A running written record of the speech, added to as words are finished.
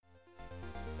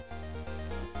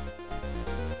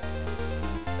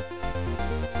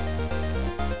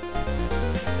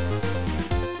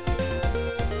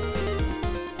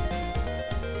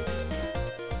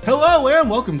Hello and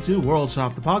welcome to World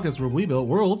Shop, the podcast where we build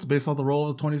worlds based on the roll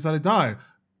of a 20-sided die.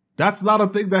 That's not a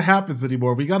thing that happens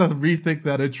anymore. We gotta rethink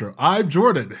that intro. I'm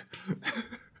Jordan.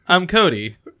 I'm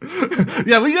Cody.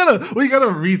 Yeah, we gotta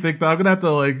rethink that. I'm gonna have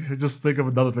to just think of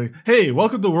another thing. Hey,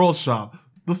 welcome to World Shop,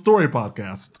 the story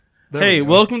podcast. Hey,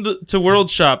 welcome to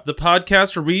World Shop, the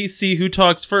podcast where we see who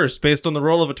talks first based on the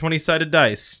roll of a 20-sided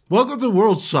dice. Welcome to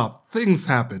World Shop. Things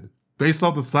happen based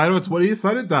off the side of a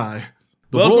 20-sided die.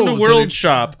 Welcome to World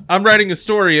Shop. I'm writing a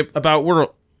story about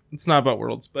world. It's not about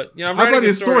worlds, but yeah, I'm writing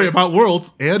a story about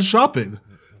worlds and shopping.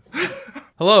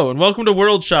 Hello, and welcome to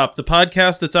World Shop, the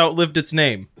podcast that's outlived its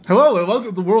name. Hello, and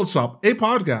welcome to World Shop, a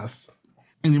podcast.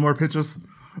 Any more pitches?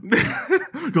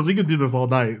 Because we could do this all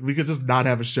night. We could just not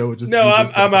have a show.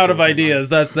 I'm out of ideas.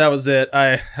 That was it.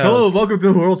 Hello, welcome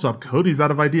to World Shop. Cody's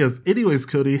out of ideas. Anyways,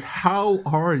 Cody, how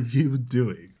are you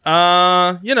doing?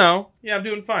 I'm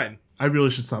doing fine. I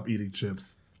really should stop eating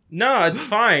chips. No, it's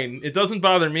fine. It doesn't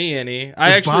bother me any.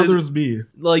 It bothers me.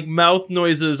 Like, mouth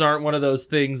noises aren't one of those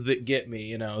things that get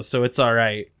me, so it's all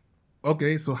right.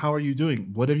 Okay, so how are you doing?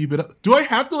 What have you been up? Do I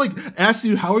have to, ask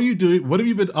you, how are you doing? What have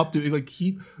you been up to?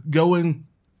 Keep going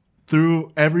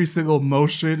through every single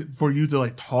motion for you to,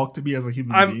 talk to me as a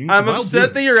human being? I'm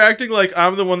upset that you're acting like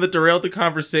I'm the one that derailed the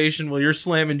conversation while you're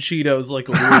slamming Cheetos like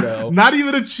a weirdo. Not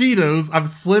even a Cheetos. I'm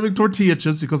slamming tortilla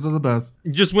chips because they're the best.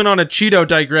 You just went on a Cheeto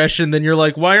digression, then you're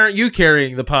like, why aren't you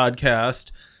carrying the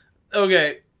podcast?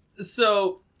 Okay,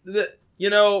 so,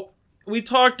 we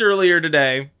talked earlier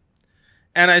today,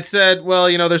 and I said, well,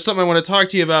 there's something I want to talk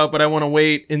to you about, but I want to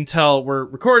wait until we're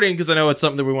recording because I know it's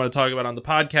something that we want to talk about on the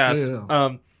podcast.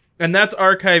 Yeah. And that's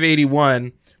Archive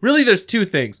 81. Really, there's two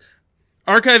things.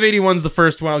 Archive 81 is the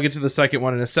first one. I'll get to the second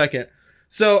one in a second.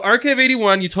 So, Archive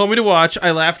 81, you told me to watch. I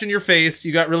laughed in your face.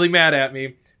 You got really mad at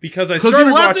me because I started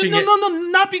watching it. No,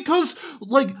 not because,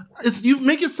 you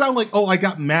make it sound like, oh, I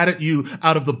got mad at you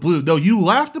out of the blue. No, you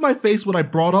laughed in my face when I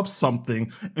brought up something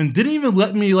and didn't even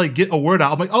let me, get a word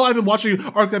out. I'm like, oh, I've been watching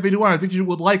Archive 81. I think you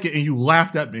would like it. And you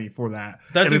laughed at me for that.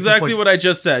 That's exactly what I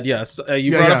just said. Yes.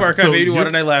 You brought up Archive 81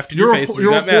 and I laughed in your face.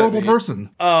 You're a horrible person.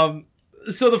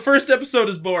 So the first episode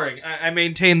is boring. I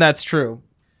maintain that's true.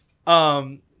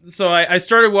 So I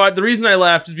started watching. The reason I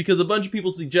laughed is because a bunch of people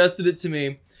suggested it to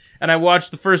me. And I watched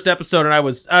the first episode and I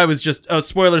was just,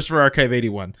 spoilers for Archive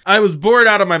 81. I was bored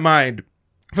out of my mind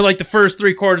for the first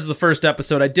 3/4 of the first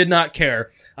episode. I did not care.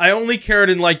 I only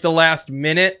cared in the last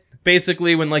minute,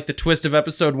 basically when the twist of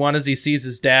episode 1 is he sees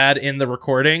his dad in the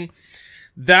recording.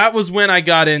 That was when I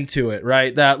got into it,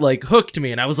 right? That hooked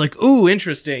me and I was like, ooh,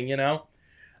 interesting,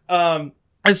 I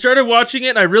started watching it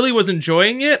and I really was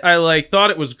enjoying it. I thought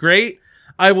it was great.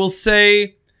 I will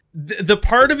say, the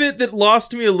part of it that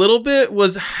lost me a little bit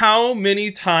was how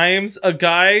many times a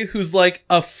guy who's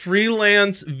a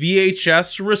freelance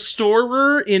VHS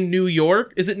restorer in New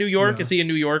York. Is it New York? Yeah. Is he in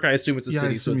New York? I assume it's a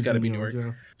city, so it's got to be New York.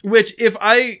 Yeah. Which if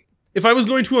I was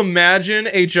going to imagine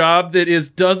a job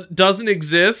that doesn't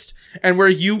exist and where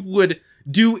you would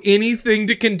do anything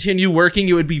to continue working,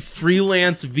 it would be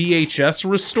freelance VHS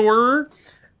restorer,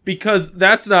 because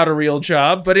that's not a real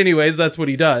job. But anyways, that's what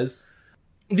he does.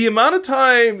 The amount of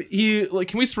time he,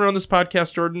 can we swear on this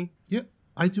podcast, Jordan? Yeah,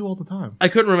 I do all the time. I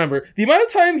couldn't remember. The amount of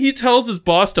time he tells his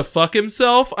boss to fuck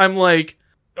himself, I'm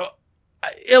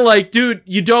dude,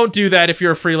 you don't do that if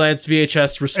you're a freelance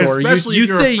VHS restorer. You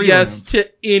say yes to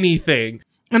anything.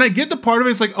 And I get the part of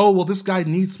it, it's oh, well, this guy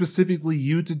needs specifically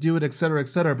you to do it, et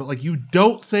cetera, but you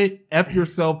don't say F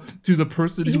yourself to the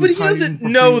person who's But he doesn't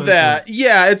know that.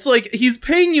 Yeah, it's he's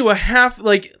paying you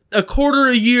a quarter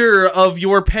a year of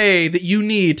your pay that you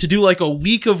need to do a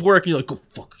week of work, and you're go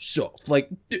fuck yourself.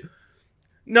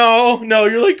 No,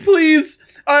 you're please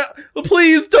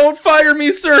don't fire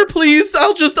me, sir, please.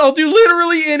 I'll do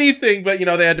literally anything. But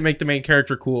they had to make the main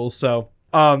character cool, so.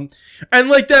 And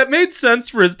that made sense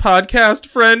for his podcast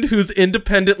friend who's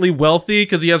independently wealthy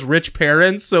because he has rich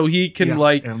parents, so he can and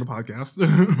the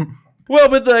podcast. Well,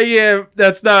 but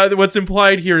that's not what's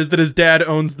implied here, is that his dad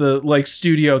owns the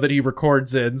studio that he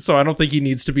records in, so I don't think he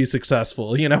needs to be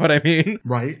successful. You know what I mean?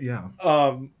 Right. Yeah.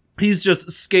 He's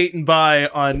just skating by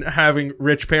on having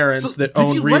rich parents that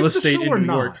own real estate in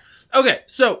New York. Okay,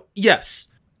 so yes.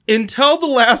 Until the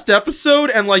last episode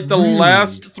and the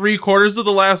last 3/4 of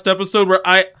the last episode where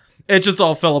it just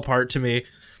all fell apart to me.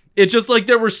 It just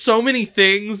there were so many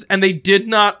things and they did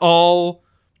not all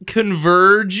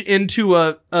converge into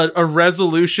a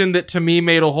resolution that to me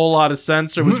made a whole lot of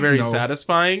sense or was very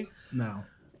satisfying. No.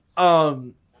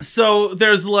 So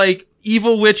there's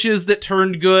evil witches that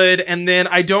turned good, and then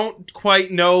I don't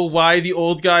quite know why the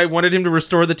old guy wanted him to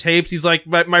restore the tapes. He's like,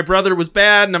 my brother was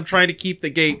bad and I'm trying to keep the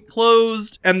gate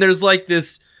closed. And there's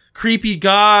this creepy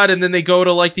god, and then they go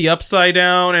to like the Upside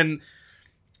Down and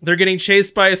they're getting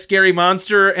chased by a scary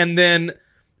monster. And then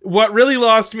what really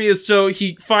lost me is, so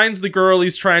he finds the girl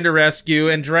he's trying to rescue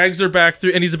and drags her back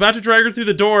through, and he's about to drag her through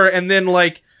the door, and then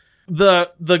like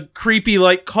the creepy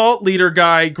like cult leader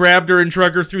guy grabbed her and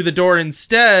drug her through the door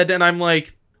instead. And I'm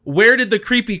like, where did the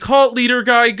creepy cult leader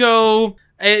guy go?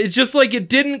 It's just like, it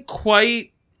didn't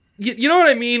quite, you know what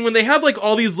I mean? When they had like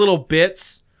all these little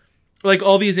bits, like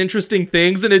all these interesting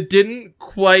things, and it didn't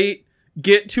quite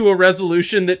get to a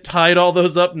resolution that tied all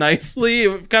those up nicely.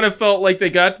 It kind of felt like they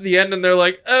got to the end and they're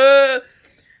like,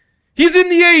 he's in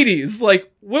the 80s.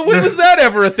 Like, when was that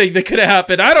ever a thing that could have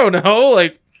happened? I don't know.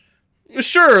 Like,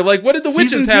 sure. Like, what did the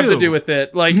witches have to do with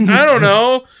it? Like, I don't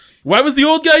know. Why was the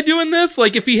old guy doing this?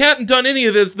 Like, if he hadn't done any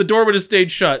of this, the door would have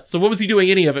stayed shut. So what was he doing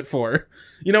any of it for?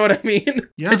 You know what I mean?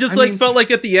 Yeah, it just felt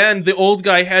like at the end, the old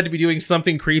guy had to be doing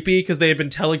something creepy because they had been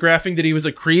telegraphing that he was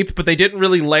a creep, but they didn't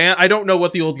really land. I don't know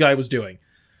what the old guy was doing.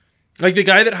 Like, the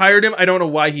guy that hired him, I don't know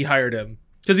why he hired him.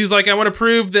 Because he's like, I want to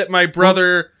prove that my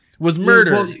brother was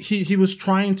murdered. Well, he was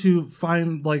trying to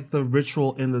find like the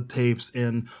ritual in the tapes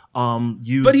and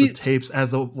use the tapes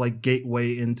as a like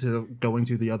gateway into going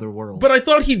to the other world. But I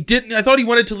thought he didn't. I thought he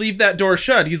wanted to leave that door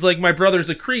shut. He's like, my brother's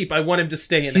a creep. I want him to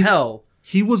stay in hell.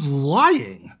 He was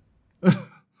lying.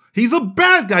 He's a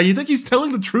bad guy. You think he's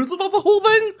telling the truth about the whole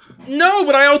thing? No,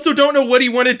 but I also don't know what he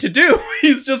wanted to do.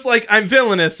 He's just like, I'm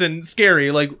villainous and scary.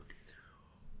 Like,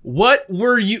 what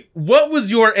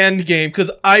was your end game? Because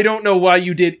I don't know why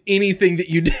you did anything that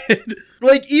you did.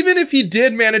 Like, even if he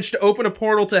did manage to open a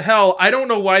portal to hell, I don't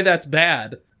know why that's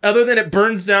bad. Other than it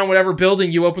burns down whatever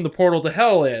building you open the portal to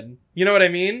hell in. You know what I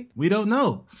mean? We don't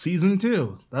know. Season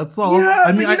 2. That's all. Yeah,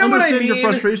 I mean, I understand your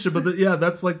frustration, but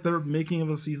that's like the making of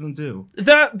a season 2.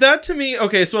 That to me,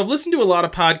 okay, so I've listened to a lot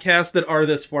of podcasts that are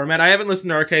this format. I haven't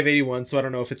listened to Archive 81, so I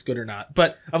don't know if it's good or not.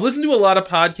 But I've listened to a lot of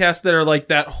podcasts that are like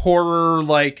that horror,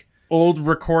 like old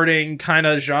recording kind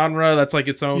of genre. That's like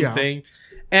its own thing.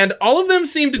 And all of them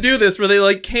seem to do this where they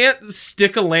like can't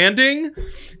stick a landing.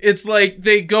 It's like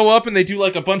they go up and they do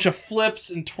like a bunch of flips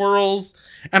and twirls.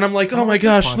 And I'm like, oh my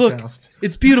gosh, look,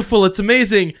 it's beautiful. It's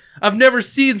amazing. I've never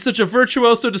seen such a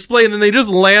virtuoso display. And then they just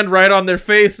land right on their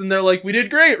face. And they're like, we did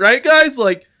great, right, guys?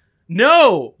 Like,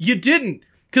 no, you didn't.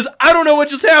 Because I don't know what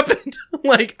just happened.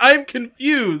 Like, I'm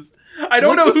confused. I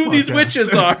don't know who these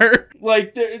witches are.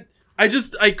 Like,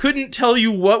 I couldn't tell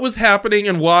you what was happening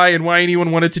and why anyone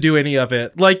wanted to do any of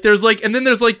it. Like, there's like, and then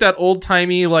there's like that old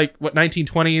timey, like,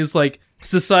 1920s, like,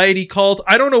 society cult.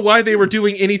 I don't know why they were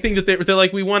doing anything that they're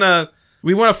like, we want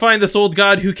to find this old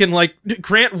god who can like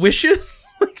grant wishes.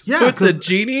 Like, so it's a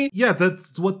genie. Yeah,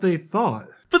 that's what they thought.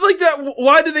 But like that,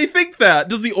 why do they think that?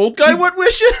 Does the old guy want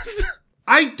wishes?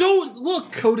 I don't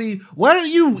look, Cody. Why don't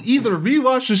you either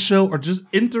rewatch the show or just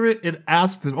enter it and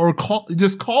ask them, or call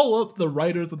up the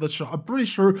writers of the show. I'm pretty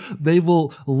sure they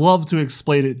will love to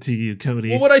explain it to you,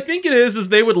 Cody. Well, what I think it is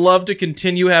they would love to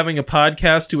continue having a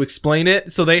podcast to explain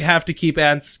it, so they have to keep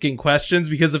asking questions,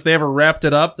 because if they ever wrapped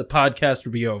it up, the podcast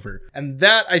would be over. And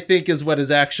that, I think, is what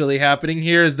is actually happening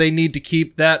here, is they need to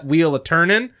keep that wheel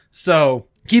a-turning. So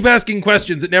keep asking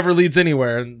questions. It never leads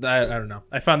anywhere. And I don't know.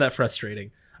 I found that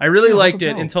frustrating. I really liked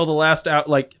it until the last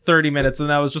 30 minutes,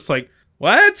 and I was just like,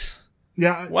 what?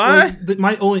 Yeah. Why?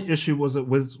 My only issue was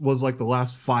like the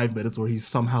last 5 minutes where he's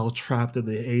somehow trapped in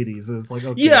the 80s. It's like,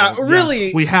 okay,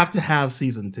 really, we have to have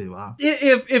season 2.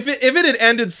 If it had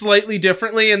ended slightly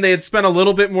differently and they had spent a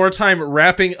little bit more time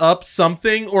wrapping up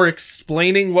something or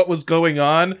explaining what was going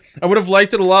on, I would have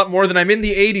liked it a lot more than I'm in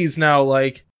the 80s now.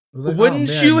 Like,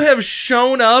 wouldn't you have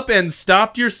shown up and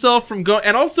stopped yourself from going?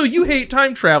 And also, you hate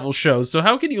time travel shows, so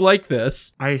how can you like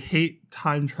this? I hate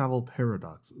time travel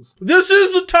paradoxes. This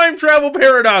is a time travel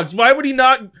paradox. Why would he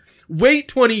not wait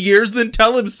 20 years, then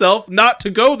tell himself not to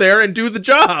go there and do the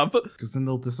job? Because then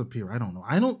they'll disappear. I don't know.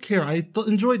 I don't care. I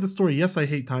enjoyed the story. Yes, I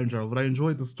hate time travel, but I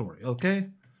enjoyed the story, okay?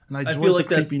 And I enjoyed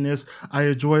the creepiness. I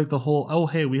enjoyed the whole, oh,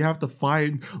 hey, we have to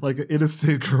find like an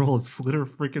innocent girl and slit her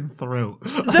freaking throat.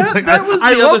 That was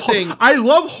the other thing. I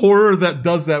love horror that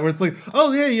does that, where it's like,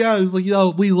 oh, yeah. It's like,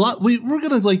 we're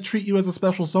going to like treat you as a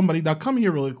special somebody. Now come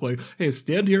here really quick. Hey,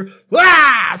 stand here.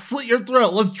 Slit your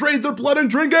throat. Let's drain their blood and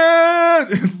drink it.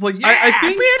 It's like, yeah. I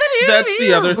think that's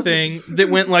the other thing that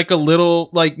went like a little,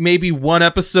 like maybe one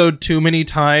episode too many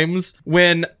times,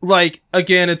 when like,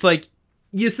 again, it's like,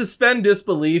 you suspend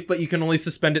disbelief, but you can only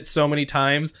suspend it so many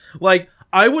times. Like,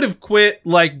 I would have quit,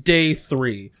 like, day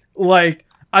 3. Like,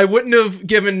 I wouldn't have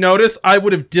given notice. I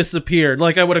would have disappeared.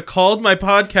 Like, I would have called my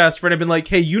podcast friend and been like,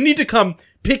 hey, you need to come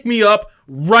pick me up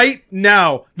right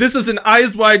now. This is an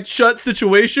eyes wide shut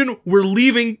situation. We're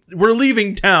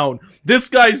leaving town. This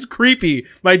guy's creepy.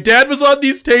 My dad was on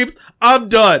these tapes. I'm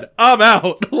done. I'm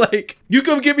out. Like, you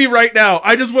come get me right now.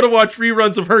 I just want to watch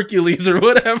reruns of Hercules or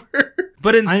whatever.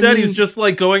 But instead, he's just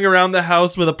like going around the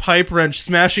house with a pipe wrench,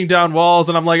 smashing down walls.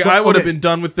 And I'm like, I would have been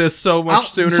done with this so much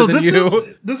sooner than you.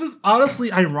 This is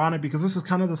honestly ironic because this is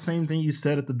kind of the same thing you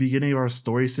said at the beginning of our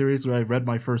story series where I read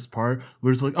my first part,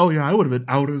 where it's like, oh yeah, I would have been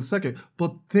out in a second.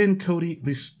 But then, Cody,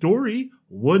 the story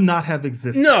would not have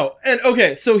existed. No. And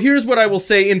okay, so here's what I will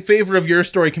say in favor of your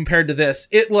story compared to this.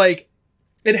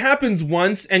 It happens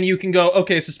once and you can go,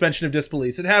 okay, suspension of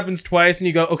disbelief. It happens twice and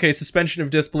you go, okay, suspension of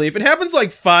disbelief. It happens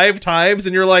like 5 times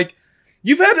and you're like,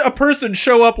 you've had a person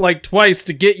show up like twice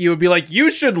to get you and be like, you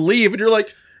should leave. And you're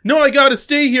like, no, I gotta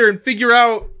stay here and figure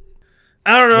out,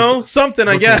 I don't know, something,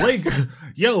 I guess.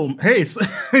 Yo, hey,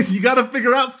 you gotta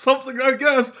figure out something, I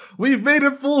guess. We've made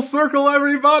it full circle,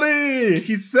 everybody.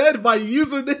 He said my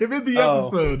username in the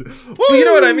episode. Well, you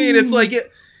know what I mean? It's like,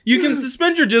 you can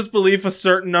suspend your disbelief a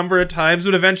certain number of times,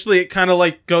 but eventually it kind of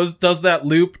like does that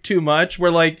loop too much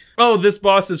where like, oh, this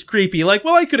boss is creepy. Like,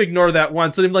 well, I could ignore that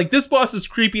once. And I'm like, this boss is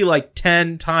creepy like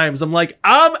 10 times. I'm like,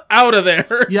 I'm out of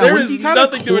there. Yeah, there when is he kind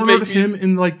of cornered me him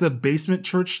in like the basement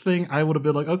church thing, I would have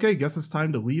been like, okay, guess it's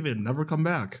time to leave and never come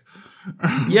back.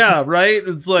 Yeah, right?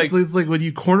 It's like when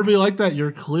you corner me like that,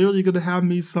 you're clearly going to have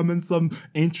me summon some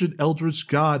ancient eldritch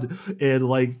god and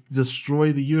like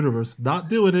destroy the universe. Not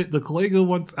doing it. The Kalego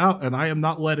wants out and I am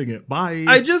not letting it. Bye.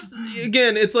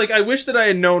 Again, it's like, I wish that I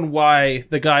had known why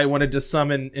the guy wanted to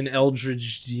summon an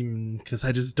eldritch demon, because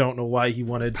I just don't know why he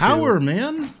wanted power,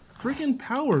 man. Freaking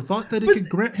power. Thought that it could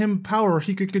grant him power.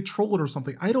 He could control it or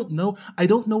something. I don't know. I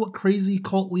don't know what crazy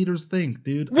cult leaders think,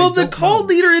 dude. Well, the cult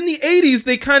leader in the 80s,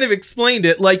 they kind of explained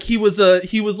it like he was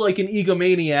like an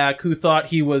egomaniac who thought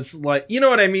he was like, you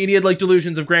know what I mean? He had like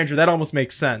delusions of grandeur. That almost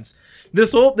makes sense.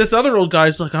 This other old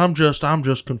guy's like, I'm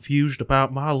just confused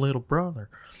about my little brother,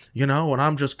 you know, and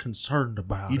I'm just concerned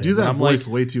about it. You do that voice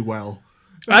way too well.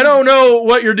 I don't know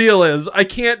what your deal is. I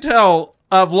can't tell.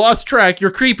 I've lost track.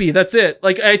 You're creepy. That's it.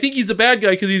 Like, I think he's a bad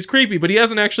guy because he's creepy, but he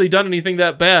hasn't actually done anything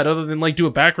that bad other than, like, do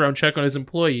a background check on his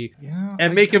employee. Yeah,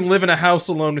 and make him live in a house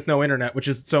alone with no internet, which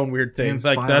is its own weird thing.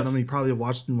 Like, that's... He probably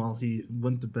watched him while he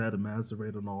went to bed and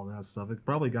masturbated and all that stuff. It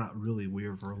probably got really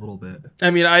weird for a little bit. I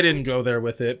mean, I didn't go there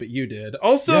with it, but you did.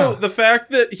 Also, the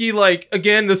fact that he, like,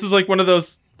 again, this is, like, one of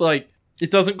those, like, it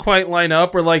doesn't quite line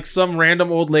up where like some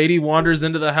random old lady wanders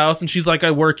into the house and she's like, I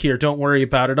work here. Don't worry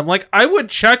about it. I'm like, I would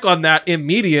check on that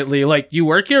immediately. Like, you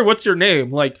work here? What's your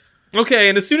name? Like, okay.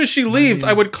 And as soon as she leaves,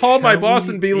 I would call my boss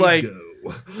and be like,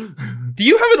 do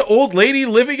you have an old lady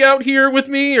living out here with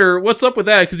me or what's up with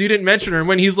that? Because you didn't mention her. And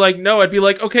when he's like, no, I'd be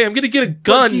like, okay, I'm going to get a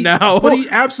gun now. But he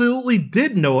absolutely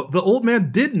did know. The old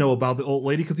man did know about the old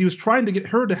lady because he was trying to get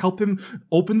her to help him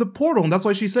open the portal. And that's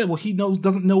why she said, well, he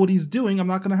doesn't know what he's doing. I'm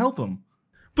not going to help him.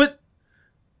 But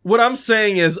what I'm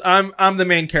saying is, I'm the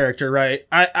main character, right?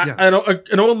 Yes.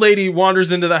 An old lady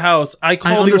wanders into the house. I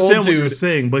call the old dude. I understand what you're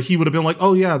saying, but he would have been like,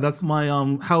 "Oh yeah, that's my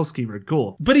housekeeper."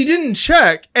 Cool. But he didn't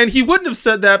check, and he wouldn't have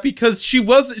said that because she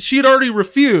had already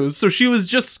refused, so she was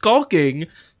just skulking,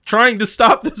 trying to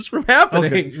stop this from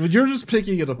happening. Okay, you're just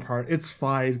picking it apart. It's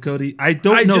fine, Cody. I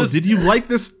don't know. Did you like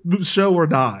this show or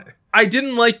not? I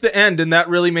didn't like the end, and that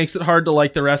really makes it hard to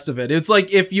like the rest of it. It's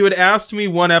like, if you had asked me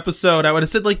one episode, I would have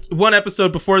said, like, one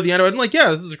episode before the end, I would have been like, yeah,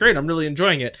 this is great, I'm really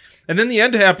enjoying it. And then the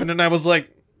end happened, and I was like,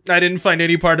 I didn't find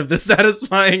any part of this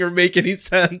satisfying or make any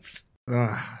sense.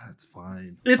 It's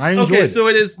fine. It's okay, so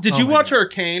it is. Did you watch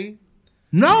Arcane?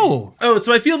 No! Oh,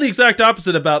 so I feel the exact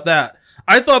opposite about that.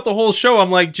 I thought the whole show,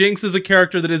 I'm like, Jinx is a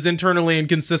character that is internally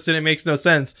inconsistent. It makes no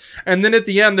sense. And then at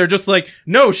the end, they're just like,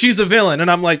 no, she's a villain. And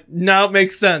I'm like, now it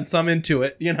makes sense. I'm into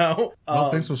it, you know? Well,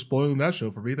 thanks for spoiling that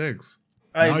show for me. Thanks.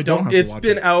 I don't it's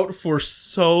been out for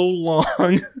so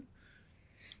long.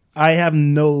 I have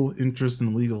no interest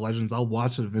in League of Legends. I'll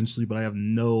watch it eventually, but I have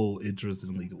no interest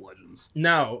in League of Legends.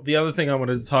 Now, the other thing I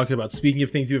wanted to talk about, speaking of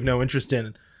things you have no interest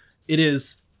in, it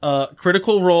is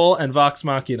Critical Role and Vox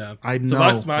Machina. I know.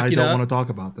 Vox Machina, I don't want to talk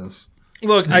about this.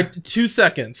 Look, 2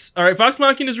 seconds. All right, Vox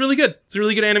Machina is really good. It's a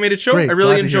really good animated show. Great, I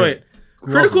really enjoy it.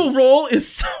 Critical Role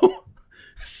is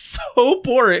so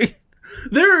boring.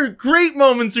 There are great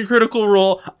moments in Critical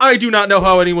Role. I do not know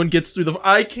how anyone gets through them.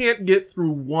 I can't get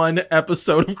through one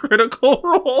episode of Critical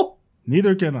Role.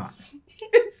 Neither can I.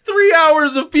 It's 3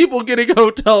 hours of people getting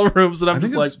hotel rooms, and I'm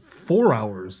just like, 4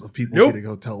 hours of people getting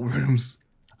hotel rooms.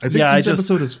 I think each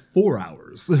episode is 4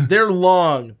 hours. They're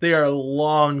long. They are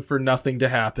long for nothing to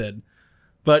happen.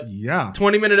 But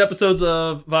 20-minute episodes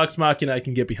of Vox Machina I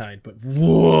can get behind. But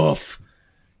woof.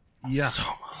 Yeah, So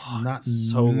long. not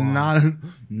So long.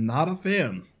 not a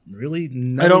fan. Really,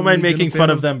 I don't mind really been a making fan fun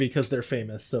of them because they're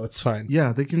famous, so it's fine.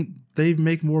 Yeah, they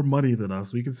make more money than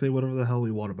us. We can say whatever the hell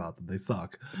we want about them. They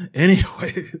suck.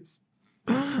 Anyways,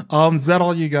 is that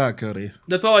all you got, Cody?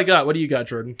 That's all I got. What do you got,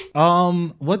 Jordan?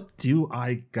 What do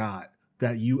I got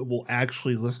that you will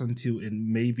actually listen to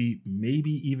and maybe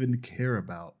even care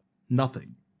about?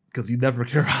 Nothing, because you never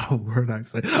care about a word I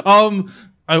say.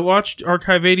 I watched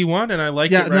Archive 81 and I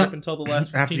liked it up until the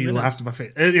last 15 after you minutes. laughed in my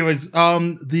face. Anyways,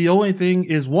 the only thing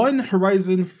is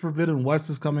Horizon Forbidden West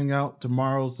is coming out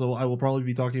tomorrow, so I will probably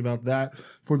be talking about that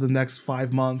for the next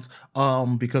 5 months,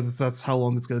 because that's how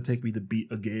long it's going to take me to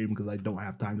beat a game, because I don't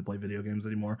have time to play video games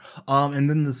anymore. And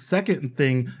then the second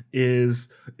thing is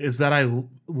that I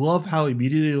love how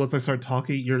immediately once I start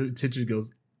talking, your attention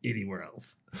goes anywhere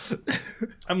else.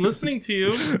 I'm listening to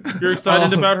you. You're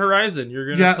excited about Horizon.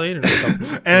 You're gonna play it in a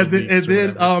couple and weeks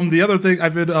then the other thing,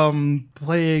 I've been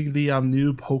playing the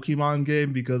new Pokemon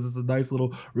game because it's a nice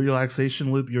little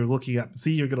relaxation loop. You're looking at.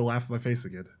 See, you're gonna laugh in my face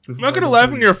again. I'm not gonna laugh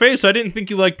in your face. I didn't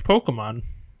think you liked Pokemon.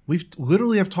 We've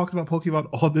literally have talked about Pokemon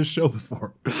on this show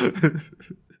before.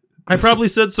 I probably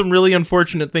said some really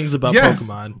unfortunate things about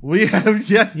Pokemon. We have,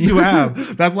 yes, you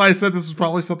have. That's why I said this is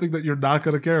probably something that you're not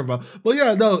going to care about. But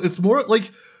yeah, no, it's more like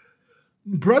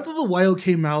Breath of the Wild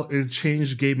came out and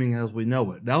changed gaming as we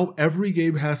know it. Now every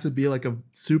game has to be like a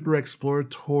super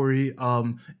exploratory,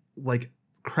 like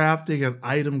crafting and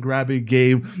item grabbing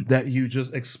game that you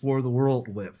just explore the world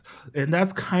with. And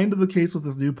that's kind of the case with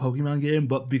this new Pokemon game,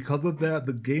 but because of that,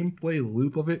 the gameplay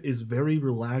loop of it is very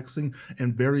relaxing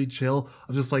and very chill.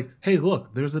 I'm just like, hey,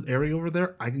 look, there's an area over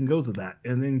there, I can go to that.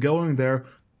 And then going there,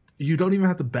 you don't even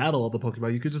have to battle all the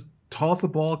Pokemon. You could just toss a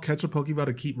ball, catch a Pokemon,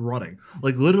 and keep running.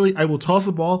 Like, literally, I will toss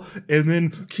a ball and then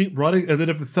keep running, and then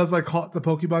if it says I caught the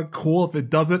Pokemon, cool. If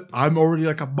it doesn't, I'm already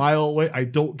like a mile away. I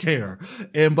don't care.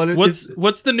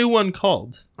 What's the new one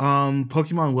called?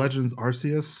 Pokemon Legends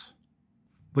Arceus.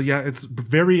 But yeah, it's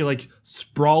very like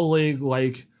sprawling,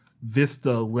 like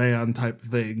Vista land type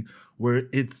thing, where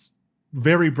it's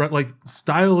very like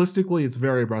stylistically, it's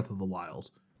very Breath of the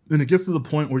Wild. And it gets to the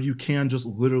point where you can just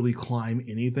literally climb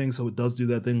anything. So it does do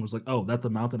that thing where it's like, oh, that's a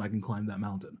mountain, I can climb that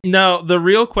mountain. Now, the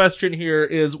real question here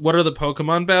is, what are the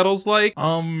Pokemon battles like?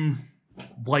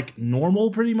 Like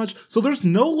normal, pretty much. So there's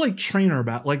no like trainer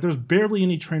battle. Like there's barely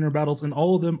any trainer battles, and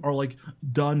all of them are like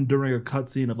done during a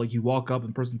cutscene of like you walk up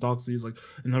and person talks to you, like,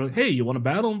 and they're like, hey, you want to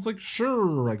battle? And it's like,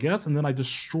 sure, I guess. And then I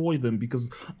destroy them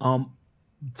because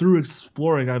through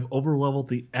exploring, I've overleveled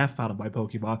the F out of my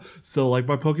Pokemon. So, like,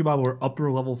 my Pokemon were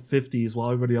upper level 50s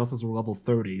while everybody else's were level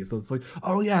 30. So it's like,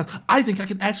 oh yeah, I think I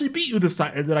can actually beat you this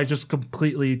time. And then I just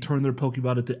completely turn their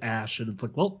Pokemon into ash. And it's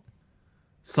like, well,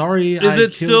 sorry, Is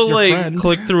it still like friend.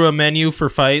 click through a menu for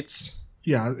fights?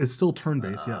 Yeah, it's still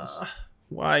turn-based, yes.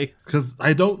 Why? Because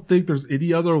I don't think there's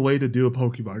any other way to do a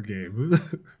Pokemon game.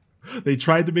 They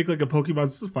tried to make like a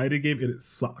Pokemon fighting game, and it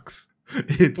sucks.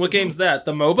 What game's that?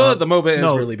 The MOBA? The MOBA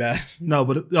is really bad. No,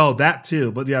 but that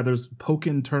too. But yeah, there's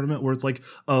Pokken Tournament where it's like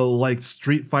a like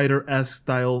Street Fighter-esque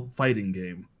style fighting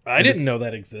game. I didn't know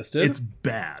that existed. It's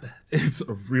bad. It's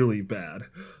really bad.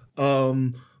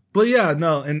 But yeah,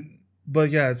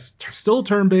 it's still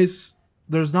turn-based.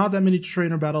 There's not that many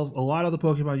trainer battles. A lot of the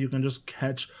Pokemon you can just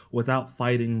catch without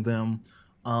fighting them.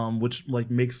 Which like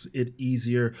makes it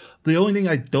easier. The only thing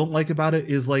I don't like about it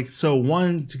is like, so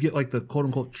one, to get like the quote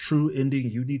unquote true ending,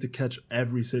 you need to catch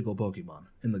every single Pokemon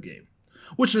in the game,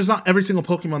 which is not every single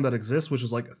Pokemon that exists, which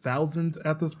is like 1,000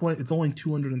 at this point. It's only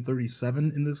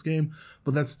 237 in this game,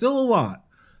 but that's still a lot.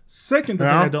 Second, the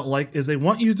thing I don't like is they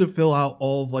want you to fill out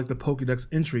all of like the Pokedex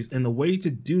entries, and the way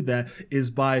to do that is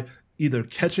by either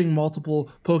catching multiple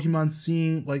Pokemon,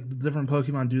 seeing like the different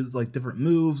Pokemon do like different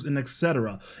moves and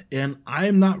etc. And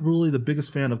I'm not really the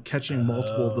biggest fan of catching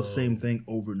multiple of the same thing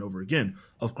over and over again.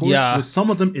 Of course, with some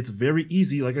of them, it's very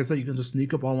easy. Like I said, you can just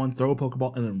sneak up on one, throw a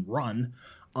Pokeball, and then run.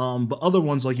 But other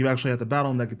ones, like you actually have to battle,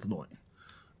 and that gets annoying.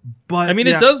 But I mean,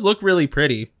 it does look really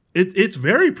pretty. It's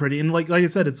very pretty, and like I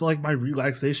said, it's like my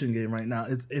relaxation game right now.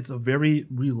 It's a very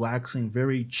relaxing,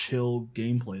 very chill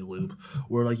gameplay loop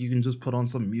where like you can just put on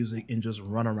some music and just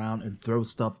run around and throw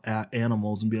stuff at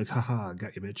animals and be like, haha,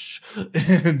 got you, bitch.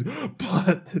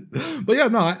 But yeah,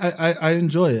 no, I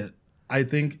enjoy it. I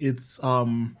think it's I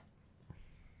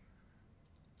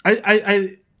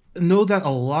know that a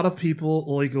lot of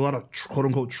people, like a lot of quote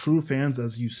unquote true fans,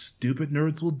 as you stupid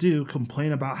nerds will do,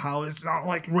 complain about how it's not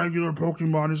like regular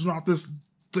Pokemon. It's not this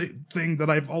thing that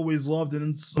I've always loved.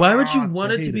 And why would you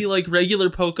want it to be like regular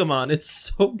Pokemon? It's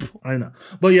so boring. I know.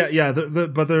 But yeah.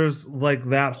 But there's like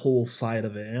that whole side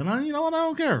of it. And you know what? I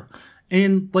don't care.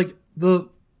 And like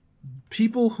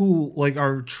people who like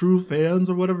are true fans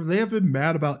or whatever, they have been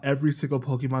mad about every single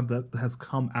Pokemon that has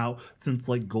come out since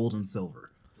like Gold and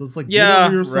Silver. So it's like, get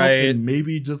over yourself and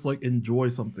maybe just like enjoy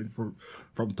something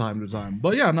from time to time.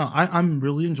 But yeah, no, I'm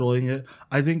really enjoying it.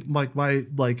 I think like my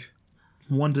like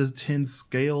 1 to 10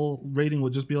 scale rating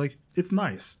would just be like, it's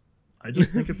nice. I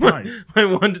just think it's nice. My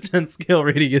 1 to 10 scale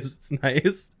rating is it's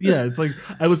nice. Yeah, it's like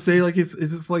I would say like it's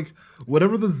just like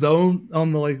whatever the zone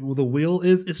on the like the wheel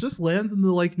is, it just lands in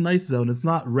the like nice zone. It's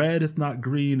not red, it's not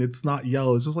green, it's not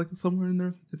yellow. It's just like somewhere in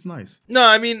there. It's nice. No,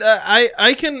 I mean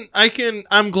I can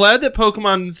I'm glad that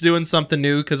Pokemon's doing something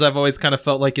new because I've always kind of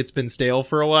felt like it's been stale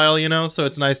for a while, you know. So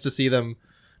it's nice to see them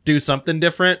do something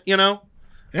different, you know.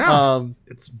 Yeah,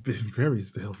 it's been very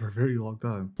stale for a very long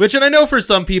time. Which, and I know for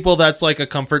some people that's like a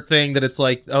comfort thing that it's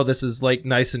like, oh, this is like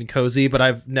nice and cozy, but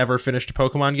I've never finished a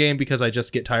Pokemon game because I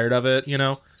just get tired of it, you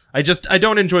know? I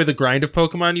don't enjoy the grind of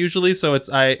Pokemon usually, so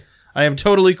I am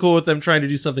totally cool with them trying to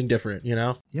do something different, you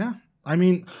know? Yeah. I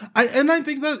mean, I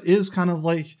think that is kind of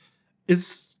like,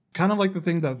 it's kind of like the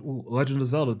thing that Legend of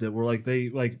Zelda did, where like they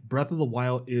like Breath of the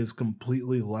Wild is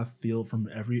completely left field from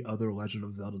every other Legend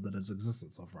of Zelda that has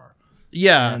existed so far.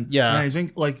 Yeah, and I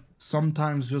think like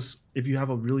sometimes just if you have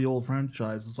a really old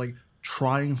franchise, it's like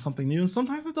trying something new, and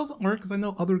sometimes it doesn't work because I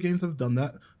know other games have done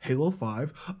that. Halo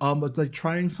 5, but like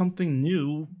trying something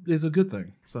new is a good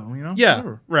thing. So you know, yeah,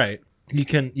 whatever. Right. You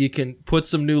can put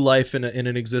some new life in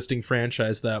an existing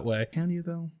franchise that way. Can you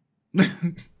though?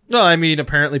 Well, I mean,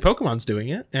 apparently Pokemon's doing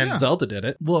it, and Zelda did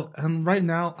it. Well, and right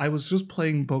now, I was just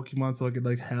playing Pokemon so I could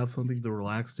like have something to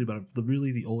relax to, but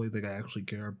the only thing I actually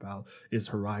care about is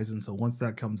Horizon. So once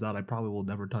that comes out, I probably will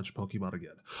never touch Pokemon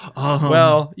again.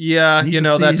 Well, yeah, you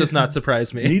know, that does not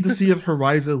surprise me. Need to see if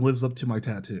Horizon lives up to my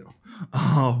tattoo.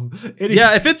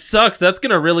 Yeah, if it sucks, that's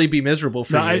gonna really be miserable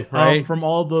for you, right? From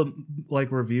all the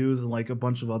like reviews and like a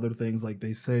bunch of other things, like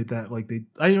they say that like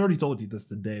I already told you this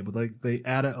today, but like they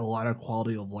added a lot of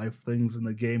quality of life things in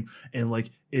the game, and like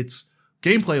it's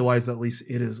gameplay wise, at least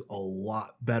it is a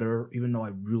lot better. Even though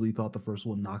I really thought the first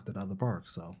one knocked it out of the park.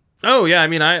 So oh yeah, I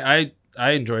mean I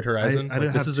enjoyed Horizon.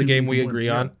 This is a game we agree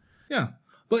on. Yeah,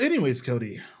 but anyways,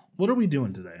 Cody, what are we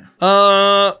doing today?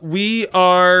 We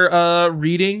are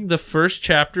reading the first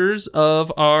chapters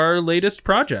of our latest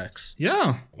projects.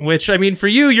 Yeah. Which, I mean, for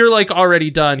you, you're like already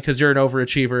done because you're an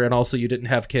overachiever and also you didn't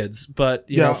have kids. But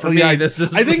you know, for me, this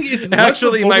is I think it's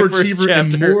actually my first chapter.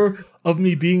 And more of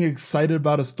me being excited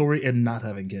about a story and not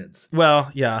having kids.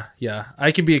 Well, yeah.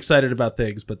 I can be excited about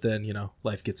things, but then, you know,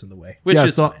 life gets in the way, which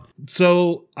is fine.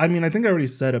 So, I mean, I think I already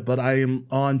said it, but I am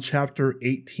on chapter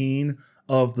 18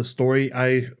 of the story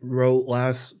I wrote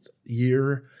last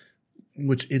year,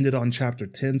 which ended on chapter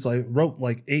 10. So I wrote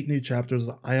like 8 new chapters.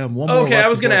 I have one more. Okay, I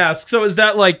was going to ask. So is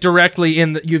that like directly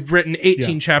in you've written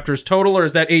 18 chapters total, or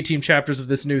is that 18 chapters of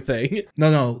this new thing?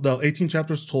 No, 18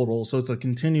 chapters total. So it's a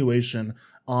continuation.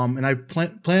 And I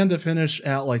plan to finish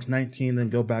at like 19, then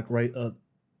go back right up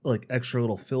like extra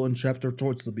little fill-in chapter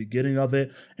towards the beginning of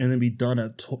it, and then be done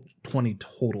at 20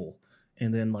 total.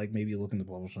 And then like maybe look into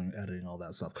publishing, editing, all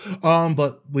that stuff.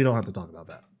 But we don't have to talk about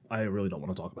that. I really don't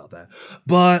want to talk about that.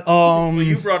 But well,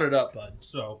 you brought it up, bud.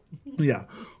 So yeah.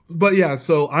 But yeah,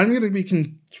 so I'm gonna be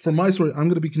for my story, I'm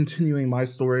gonna be continuing my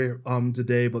story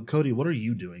today. But Cody, what are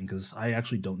you doing? Because I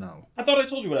actually don't know. I thought I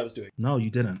told you what I was doing. No, you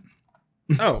didn't.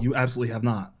 Oh. You absolutely have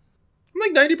not.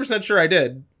 I'm like 90% sure I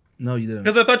did. No, you didn't.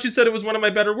 Because I thought you said it was one of my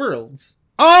better worlds.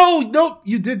 Oh, no,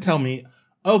 you did tell me.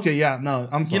 Okay, yeah, no,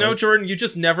 I'm sorry. You know, Jordan, you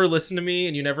just never listen to me,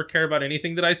 and you never care about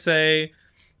anything that I say.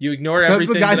 You ignore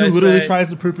everything that I say. That's the guy who literally tries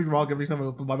to prove me wrong every time I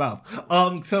open my mouth.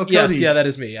 So Cody, yes, yeah, that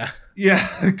is me.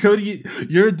 Yeah, Cody,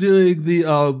 you're doing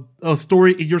the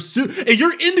story in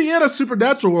your Indiana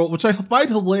Supernatural world, which I find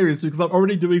hilarious because I'm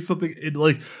already doing something in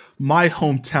like my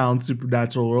hometown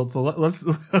Supernatural world. So let's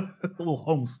a little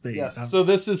home state. Yes. So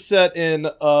this is set in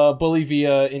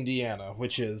Bolivia, Indiana,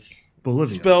 which is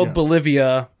spelled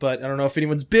Bolivia, but I don't know if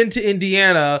anyone's been to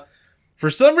Indiana.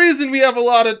 For some reason, we have a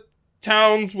lot of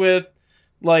towns with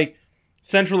like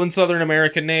Central and Southern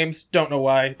American names. Don't know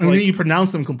why. And then you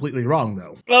pronounce them completely wrong,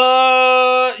 though.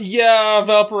 Yeah,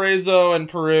 Valparaiso and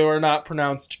Peru are not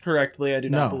pronounced correctly. I do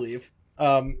not believe.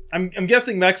 I'm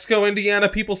guessing Mexico, Indiana.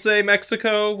 People say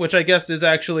Mexico, which I guess is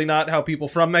actually not how people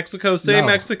from Mexico say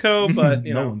Mexico, but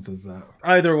you know, no one says that.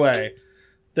 Either way,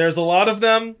 there's a lot of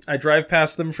them. I drive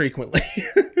past them frequently.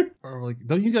 Or like,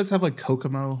 don't you guys have like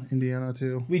Kokomo, Indiana,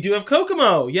 too? We do have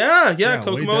Kokomo. Yeah,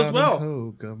 Kokomo as well.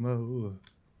 Kokomo.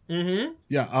 Mm-hmm.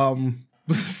 Yeah.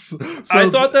 So I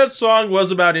thought that song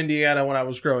was about Indiana when I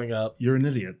was growing up. you're an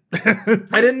idiot.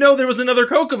 I didn't know there was another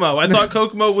Kokomo. I thought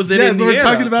Kokomo was in Yeah, so Indiana. we're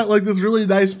talking about like this really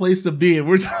nice place to be, and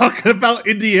we're talking about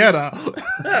Indiana.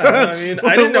 Yeah, I mean,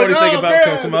 I didn't know anything about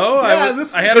Kokomo.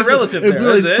 I had a relative there. It's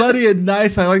really That's it. sunny and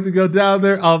nice. I like to go down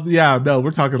there. Yeah, no,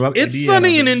 we're talking about It's Indiana.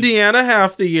 sunny in Indiana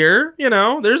half the year. You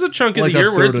know, there's a chunk of Like the a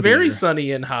year where third it's of the very year.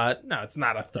 sunny and hot. No, it's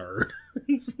not a third.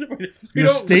 Your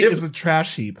state is a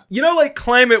trash heap. You know, like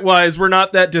climate-wise, we're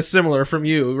not that dissimilar from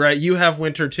you, right? You have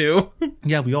winter too.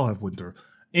 Yeah, we all have winter.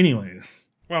 Anyways,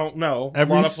 Well, no, a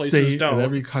every lot of places state don't. and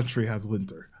every country has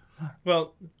winter.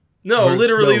 Well, no, Where it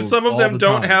literally, snows some of all them the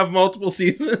don't time. have multiple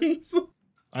seasons.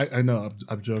 I know,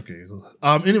 I'm joking.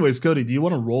 Anyways, Cody, do you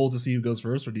want to roll to see who goes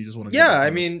first, or do you just want to? Yeah,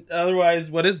 I mean, otherwise,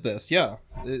 what is this? Yeah.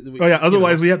 Oh yeah.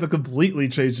 Otherwise, we have to completely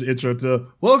change the intro to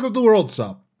 "Welcome to World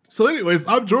Shop." So, anyways,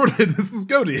 I'm Jordan. This is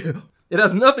Cody. It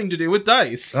has nothing to do with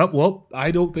dice. Well,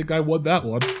 I don't think I won that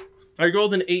one. I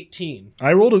rolled an 18.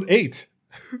 I rolled an 8.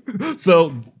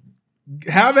 So,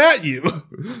 have at you.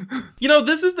 You know,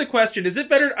 this is the question. Is it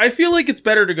better? I feel like it's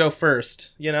better to go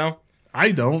first, you know?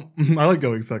 I don't. I like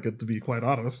going second, to be quite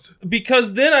honest.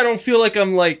 Because then I don't feel like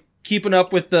I'm, like, keeping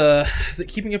up with the... Is it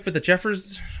keeping up with the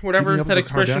Jeffers? Whatever Keeping up that with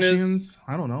the expression is. Kardashians?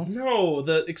 I don't know. No,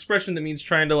 the expression that means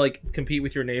trying to, like, compete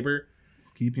with your neighbor.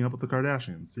 Keeping up with the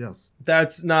Kardashians, yes.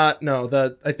 That's not... No,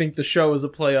 that I think the show is a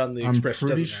play on the I'm expression.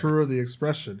 pretty Doesn't matter. sure the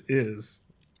expression is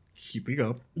keeping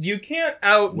up You can't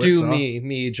outdo With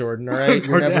me, Jordan, all with right? the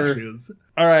You're never... Kardashians.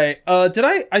 All right.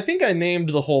 I think I named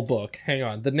the whole book. Hang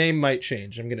on. The name might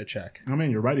change. I'm going to check. Oh man,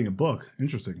 you're writing a book.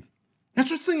 Interesting.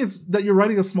 Interesting is that you're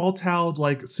writing a small town,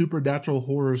 like, supernatural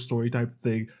horror story type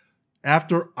thing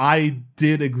after I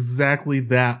did exactly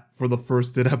that for the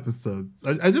first 10 episodes.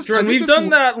 Jordan, we've done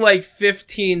that like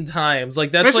 15 times.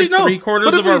 Like that's Actually, like no, 3/4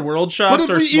 but if of our we- world shops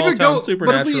are small town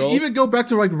supernatural. But if we even go back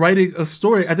to like writing a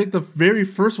story, I think the very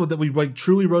first one that we like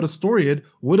truly wrote a story in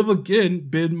would have again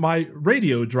been my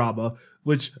radio drama,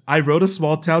 which I wrote a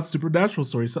small town supernatural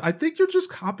story. So I think you're just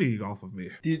copying off of me.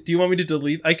 Do you want me to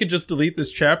delete? I could just delete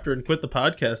this chapter and quit the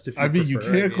podcast if you I mean, you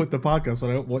prefer. can't quit the podcast, but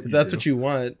I don't want you If that's to. what you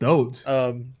want.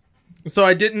 Don't. So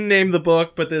I didn't name the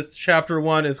book, but this chapter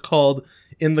 1 is called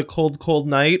In the Cold, Cold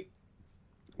Night,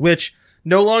 which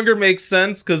no longer makes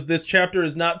sense because this chapter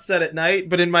is not set at night,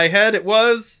 but in my head it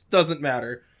was. Doesn't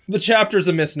matter. The chapter's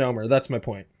a misnomer. That's my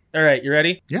point. All right, you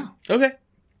ready? Yeah. Okay.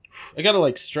 I gotta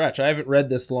like stretch. I haven't read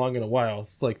this long in a while.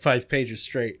 It's like 5 pages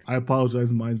straight. I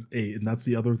apologize. Mine's 8, and that's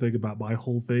the other thing about my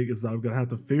whole thing is that I'm gonna have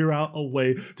to figure out a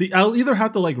way to. I'll either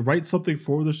have to like write something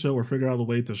for the show or figure out a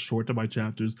way to shorten my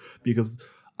chapters because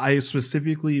I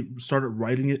specifically started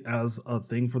writing it as a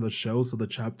thing for the show, so the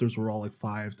chapters were all like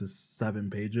 5 to 7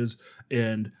 pages,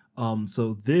 and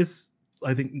so this.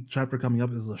 I think chapter coming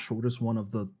up is the shortest one of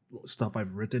the stuff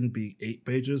I've written, being 8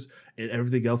 pages, and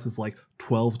everything else is like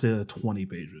 12 to 20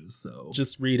 pages. So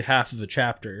Just read half of a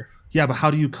chapter. yeah, but how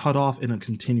do you cut off in a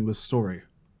continuous story?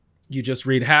 You just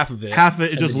read half of it. Half of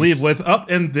it and just then you leave with up,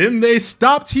 and then they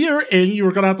stopped here, and you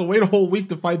were gonna have to wait a whole week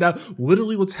to find out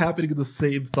literally what's happening in the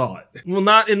same thought. Well,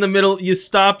 not in the middle. You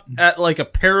stop at like a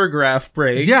paragraph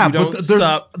break. Yeah, you don't but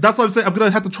stop. that's what I'm saying. I'm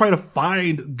gonna have to try to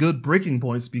find good breaking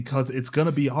points because it's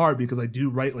gonna be hard because I do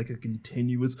write like a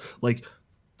continuous like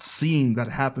scene that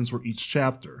happens for each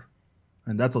chapter,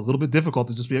 and that's a little bit difficult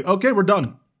to just be like, okay, we're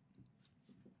done,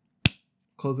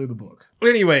 closing the book.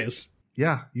 Anyways,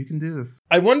 Yeah, you can do this.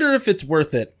 I wonder if it's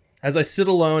worth it as I sit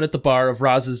alone at the bar of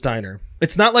Roz's Diner.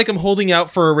 It's not like I'm holding out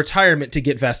for a retirement to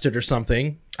get vested or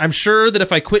something. I'm sure that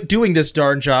if I quit doing this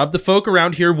darn job, the folk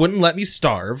around here wouldn't let me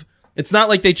starve. It's not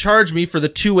like they charge me for the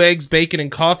 2 eggs, bacon,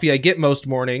 and coffee I get most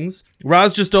mornings.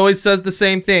 Roz just always says the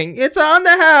same thing. It's on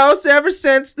the house ever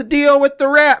since the deal with the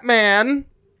Rat Man.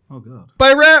 Oh god.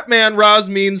 By Rat Man, Roz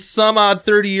means some odd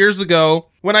 30 years ago,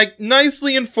 when I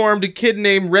nicely informed a kid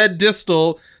named Red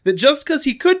Distel that just because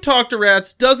he could talk to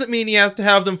rats doesn't mean he has to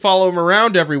have them follow him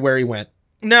around everywhere he went.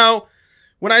 Now,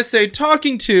 when I say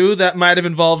talking to, that might have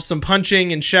involved some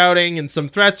punching and shouting and some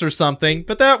threats or something,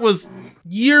 but that was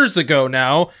years ago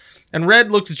now, and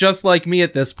Red looks just like me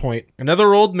at this point.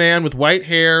 Another old man with white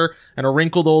hair and a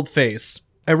wrinkled old face.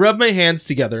 I rub my hands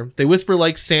together. They whisper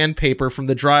like sandpaper from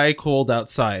the dry cold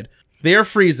outside. They are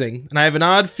freezing, and I have an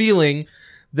odd feeling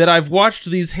that I've watched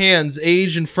these hands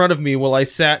age in front of me while I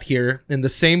sat here in the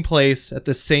same place at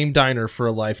the same diner for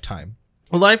a lifetime.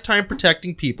 A lifetime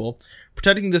protecting people,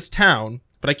 protecting this town,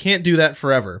 but I can't do that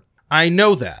forever. I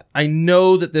know that. I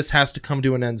know that this has to come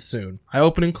to an end soon. I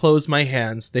open and close my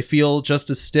hands. They feel just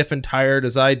as stiff and tired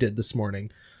as I did this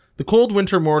morning. The cold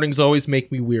winter mornings always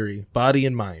make me weary, body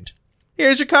and mind.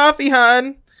 Here's your coffee,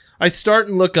 hon. I start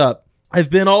and look up. I've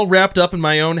been all wrapped up in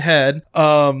my own head.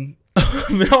 I've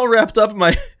been all wrapped up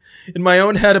in my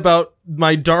own head about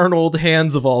my darn old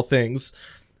hands of all things.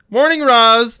 Morning,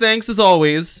 Roz. Thanks as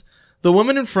always. The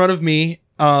woman in front of me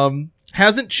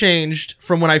hasn't changed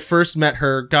from when I first met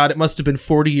her. God, it must have been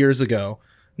 40 years ago.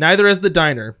 Neither has the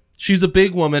diner. She's a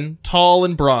big woman, tall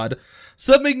and broad.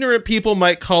 Some ignorant people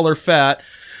might call her fat,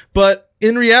 but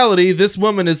in reality, this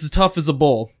woman is as tough as a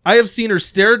bull. I have seen her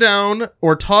stare down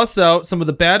or toss out some of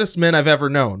the baddest men I've ever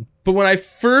known. But when I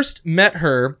first met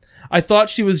her, I thought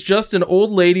she was just an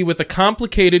old lady with a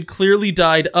complicated, clearly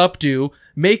dyed updo,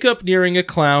 makeup nearing a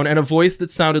clown, and a voice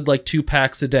that sounded like 2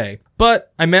 packs a day.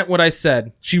 But I meant what I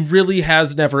said. She really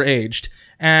has never aged.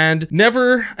 And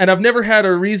I've never had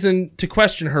a reason to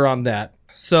question her on that.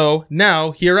 So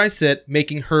now, here I sit,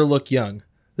 making her look young.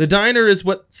 The diner is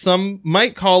what some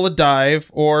might call a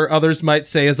dive, or others might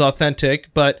say is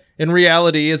authentic, but in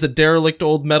reality is a derelict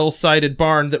old metal-sided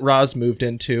barn that Roz moved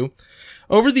into.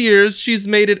 Over the years, she's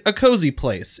made it a cozy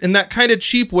place, in that kind of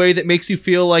cheap way that makes you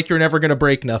feel like you're never gonna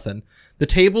break nothing. The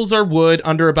tables are wood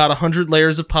under about 100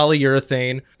 layers of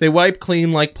polyurethane. They wipe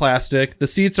clean like plastic. The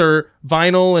seats are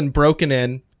vinyl and broken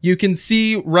in. You can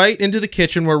see right into the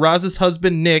kitchen where Roz's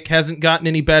husband Nick hasn't gotten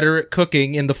any better at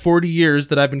cooking in the 40 years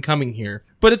that I've been coming here.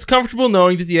 But it's comfortable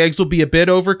knowing that the eggs will be a bit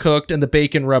overcooked and the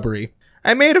bacon rubbery.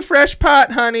 I made a fresh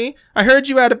pot, honey. I heard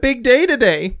you had a big day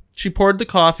today. She poured the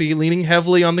coffee, leaning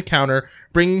heavily on the counter,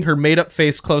 bringing her made-up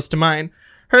face close to mine.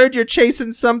 Heard you're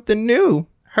chasing something new.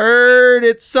 Heard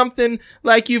it's something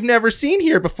like you've never seen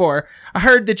here before. I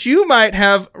heard that you might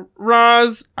have...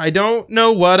 Roz, I don't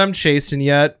know what I'm chasing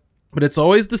yet. But it's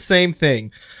always the same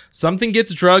thing. Something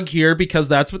gets drug here because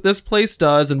that's what this place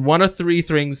does, and one of 3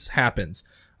 things happens.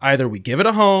 Either we give it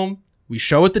a home, we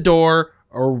show it the door,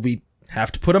 or we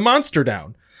have to put a monster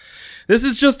down. This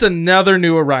is just another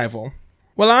new arrival.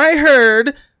 Well, I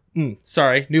heard... new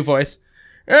voice.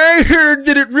 I heard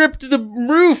that it ripped the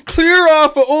roof clear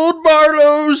off of old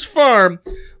Barlow's farm.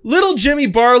 Little Jimmy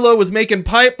Barlow was making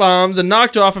pipe bombs and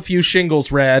knocked off a few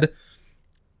shingles, Red.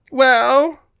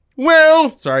 Well,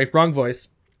 sorry, wrong voice.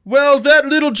 Well, that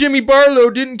little Jimmy Barlow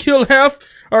didn't kill half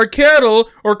our cattle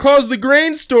or cause the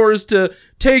grain stores to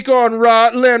take on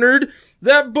rot, Leonard.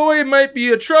 That boy might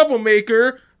be a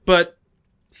troublemaker, but...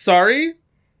 Sorry?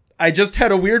 I just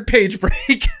had a weird page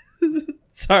break.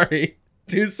 Sorry.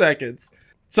 2 seconds.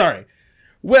 Sorry.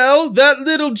 Well, that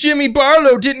little Jimmy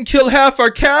Barlow didn't kill half our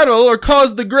cattle or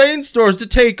cause the grain stores to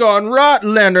take on rot,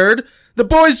 Leonard. The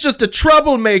boy's just a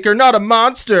troublemaker, not a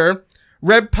monster.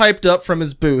 Reb piped up from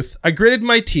his booth. I gritted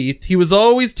my teeth. He was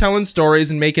always telling stories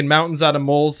and making mountains out of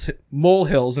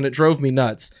molehills, and it drove me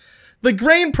nuts. The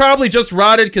grain probably just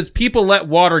rotted because people let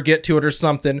water get to it or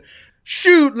something.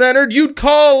 Shoot, Leonard, you'd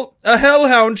call a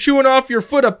hellhound chewing off your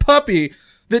foot a puppy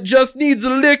that just needs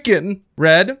a licking.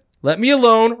 Red, let me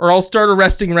alone or I'll start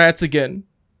arresting rats again.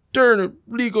 Darn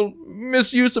illegal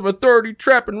misuse of authority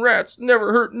trapping rats.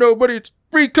 Never hurt nobody. It's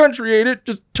free country, ain't it?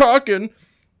 Just talking.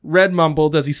 Red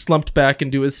mumbled as he slumped back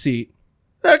into his seat.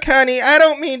 Look, honey, I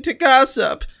don't mean to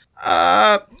gossip.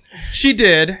 She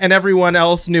did, and everyone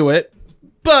else knew it.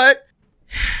 But,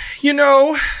 you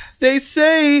know, they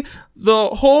say the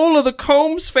whole of the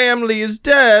Combs family is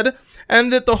dead,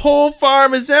 and that the whole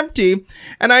farm is empty.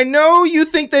 And I know you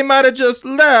think they might have just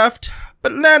left,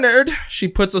 but Leonard, she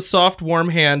puts a soft, warm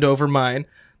hand over mine.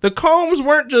 The Combs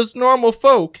weren't just normal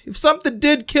folk. If something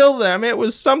did kill them, it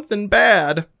was something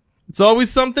bad. It's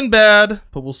always something bad,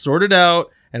 but we'll sort it out,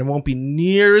 and it won't be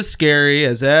near as scary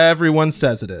as everyone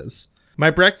says it is. My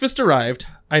breakfast arrived.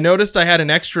 I noticed I had an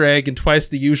extra egg and twice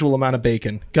the usual amount of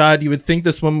bacon. God, you would think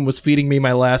this woman was feeding me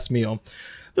my last meal.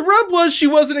 The rub was she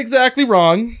wasn't exactly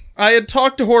wrong. I had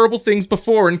talked to horrible things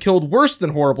before and killed worse than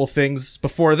horrible things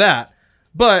before that.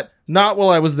 But not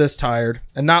while I was this tired,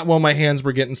 and not while my hands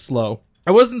were getting slow.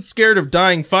 I wasn't scared of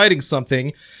dying fighting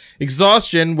something.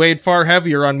 Exhaustion weighed far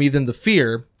heavier on me than the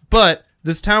fear. But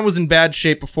this town was in bad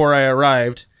shape before I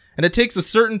arrived, and it takes a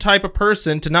certain type of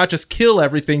person to not just kill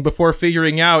everything before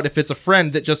figuring out if it's a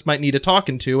friend that just might need a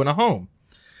talking to and a home.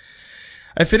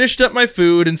 I finished up my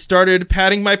food and started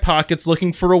patting my pockets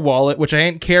looking for a wallet, which I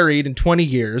ain't carried in 20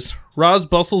 years. Roz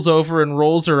bustles over and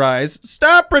rolls her eyes.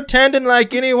 Stop pretending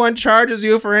like anyone charges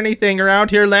you for anything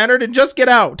around here, Leonard, and just get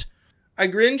out. I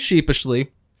grinned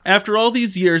sheepishly. After all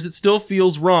these years, it still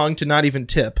feels wrong to not even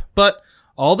tip, but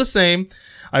all the same,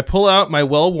 I pull out my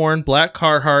well-worn black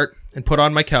Carhartt and put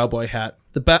on my cowboy hat.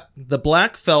 The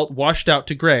black felt washed out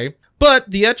to gray,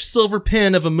 but the etched silver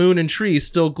pin of a moon and tree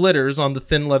still glitters on the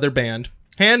thin leather band.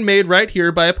 Handmade right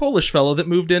here by a Polish fellow that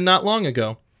moved in not long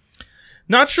ago.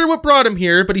 Not sure what brought him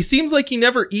here, but he seems like he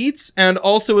never eats and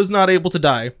also is not able to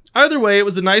die. Either way, it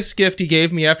was a nice gift he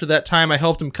gave me after that time I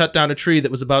helped him cut down a tree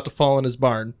that was about to fall in his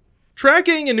barn.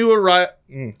 Tracking a new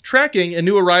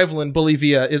arrival in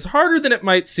Bolivia is harder than it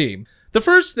might seem. The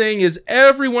first thing is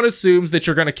everyone assumes that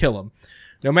you're going to kill him.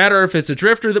 No matter if it's a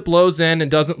drifter that blows in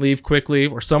and doesn't leave quickly,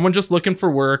 or someone just looking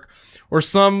for work, or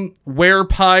some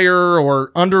werepire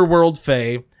or underworld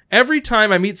fae, every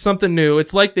time I meet something new,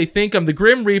 it's like they think I'm the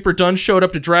Grim Reaper done showed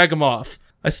up to drag him off.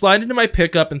 I slide into my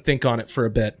pickup and think on it for a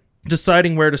bit,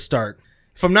 deciding where to start.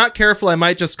 If I'm not careful, I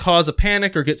might just cause a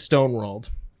panic or get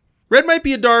stonewalled. Red might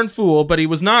be a darn fool, but he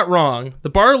was not wrong. The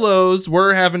Barlows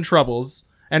were having troubles,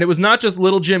 and it was not just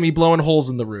little Jimmy blowing holes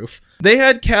in the roof. They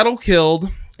had cattle killed,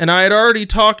 and I had already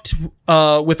talked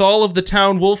with all of the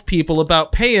town wolf people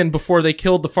about paying before they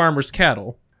killed the farmer's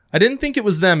cattle. I didn't think it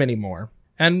was them anymore.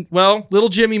 And, well, little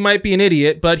Jimmy might be an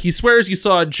idiot, but he swears he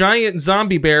saw a giant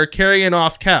zombie bear carrying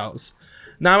off cows.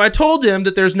 Now, I told him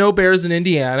that there's no bears in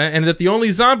Indiana, and that the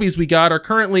only zombies we got are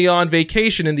currently on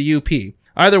vacation in the UP.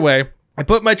 Either way, I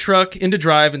put my truck into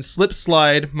drive and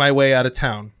slip-slide my way out of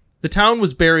town. The town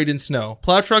was buried in snow.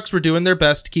 Plow trucks were doing their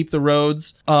best to keep the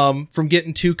roads from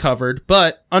getting too covered,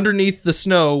 but underneath the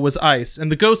snow was ice,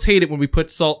 and the ghosts hate it when we put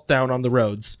salt down on the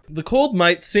roads. The cold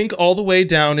might sink all the way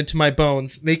down into my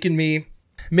bones, making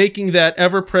that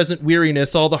ever-present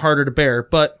weariness all the harder to bear,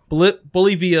 but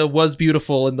Bolivia was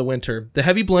beautiful in the winter. The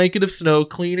heavy blanket of snow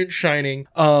clean and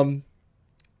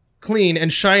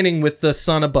shining with the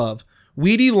sun above.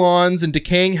 Weedy lawns and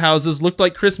decaying houses looked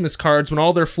like Christmas cards when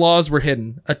all their flaws were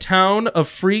hidden. A town of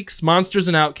freaks, monsters,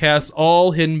 and outcasts,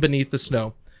 all hidden beneath the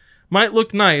snow. Might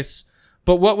look nice,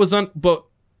 but but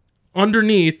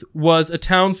underneath was a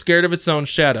town scared of its own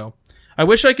shadow. I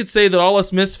wish I could say that all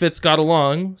us misfits got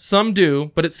along. Some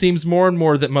do, but it seems more and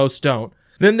more that most don't.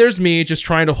 Then there's me, just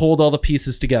trying to hold all the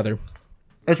pieces together.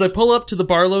 As I pull up to the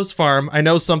Barlow's farm, I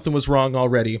know something was wrong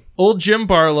already. Old Jim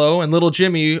Barlow and little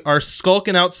Jimmy are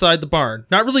skulking outside the barn.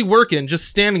 Not really working, just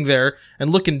standing there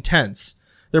and looking tense.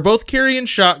 They're both carrying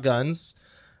shotguns.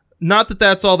 Not that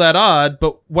that's all that odd,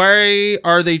 but why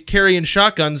are they carrying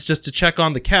shotguns just to check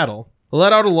on the cattle? I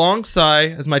let out a long sigh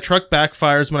as my truck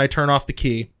backfires when I turn off the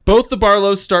key. Both the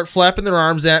Barlows start flapping their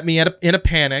arms at me in a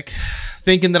panic,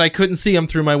 thinking that I couldn't see them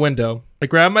through my window. I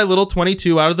grab my little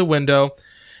 .22 out of the window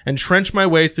and trench my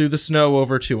way through the snow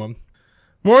over to him.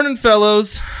 "Morning,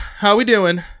 fellows. How we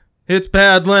doing?" "It's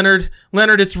bad, Leonard.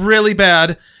 Leonard, it's really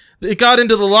bad. It got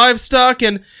into the livestock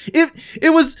and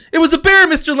it was a bear,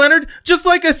 Mr. Leonard. Just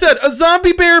like I said, a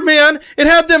zombie bear, man. It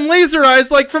had them laser eyes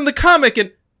like from the comic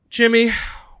and..." "Jimmy,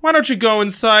 why don't you go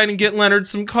inside and get Leonard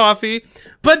some coffee?"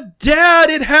 "But Dad,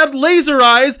 it had laser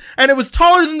eyes and it was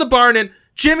taller than the barn and..."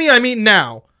 "Jimmy, I mean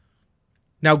now.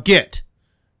 Now get."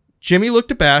 Jimmy looked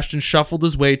abashed and shuffled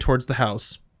his way towards the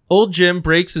house. Old Jim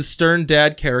breaks his stern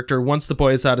dad character once the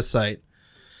boy is out of sight.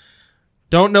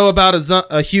 "Don't know about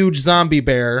a huge zombie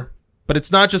bear, but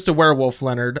it's not just a werewolf,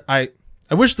 Leonard. I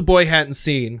wish the boy hadn't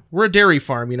seen. We're a dairy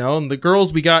farm, you know, and the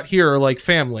girls we got here are like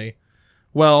family."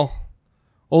 Well,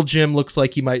 old Jim looks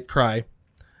like he might cry.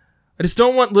 "I just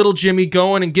don't want little Jimmy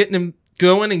going and getting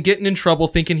in trouble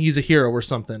thinking he's a hero or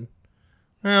something."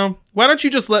 "Well, why don't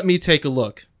you just let me take a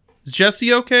look? Is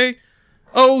Jessie okay?"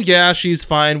 "Oh, yeah, she's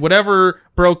fine. Whatever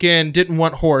broke in didn't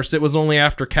want horse. It was only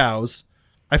after cows."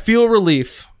 I feel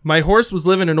relief. My horse was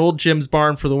living in old Jim's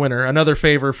barn for the winter, another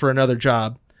favor for another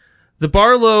job. The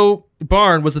Barlow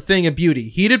barn was a thing of beauty.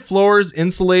 Heated floors,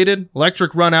 insulated,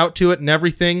 electric run out to it and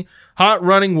everything. Hot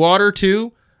running water,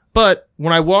 too. But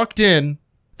when I walked in,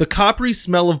 the coppery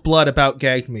smell of blood about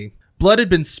gagged me. Blood had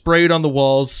been sprayed on the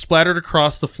walls, splattered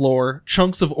across the floor,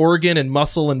 chunks of organ and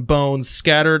muscle and bones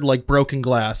scattered like broken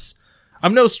glass.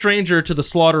 I'm no stranger to the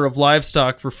slaughter of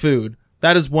livestock for food.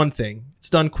 That is one thing. It's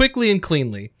done quickly and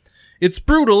cleanly. It's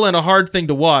brutal and a hard thing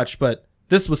to watch, but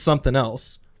this was something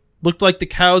else. Looked like the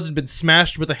cows had been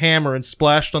smashed with a hammer and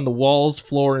splashed on the walls,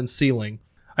 floor, and ceiling.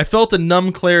 I felt a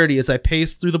numb clarity as I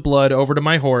paced through the blood over to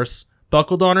my horse,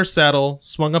 buckled on her saddle,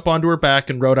 swung up onto her back,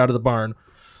 and rode out of the barn.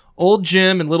 Old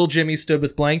Jim and little Jimmy stood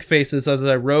with blank faces as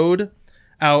I rode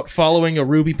out, following a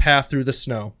ruby path through the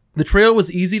snow. The trail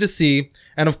was easy to see,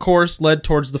 and of course led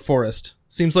towards the forest.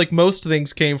 Seems like most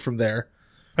things came from there.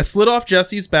 I slid off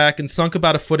Jessie's back and sunk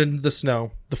about a foot into the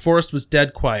snow. The forest was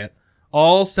dead quiet.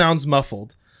 All sounds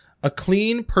muffled. A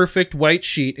clean, perfect white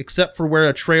sheet, except for where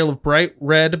a trail of bright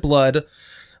red blood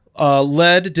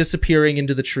led disappearing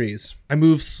into the trees. I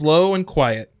moved slow and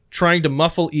quiet, trying to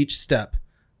muffle each step.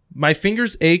 My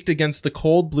fingers ached against the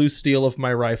cold blue steel of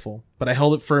my rifle, but I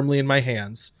held it firmly in my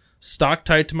hands, stock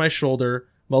tied to my shoulder,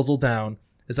 muzzle down,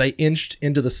 as I inched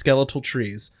into the skeletal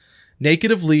trees.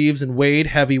 naked of leaves and weighed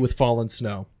heavy with fallen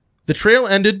snow. The trail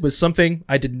ended with something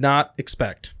I did not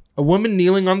expect. A woman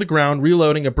kneeling on the ground,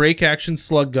 reloading a break-action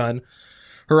slug gun,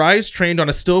 her eyes trained on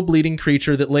a still bleeding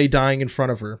creature that lay dying in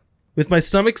front of her. With my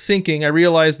stomach sinking, I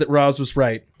realized that Roz was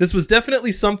right. This was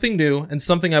definitely something new and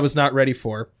something I was not ready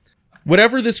for.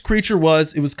 Whatever this creature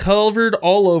was, it was covered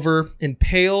all over in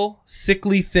pale,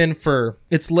 sickly thin fur.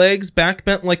 Its legs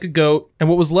back-bent like a goat, and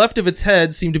what was left of its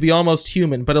head seemed to be almost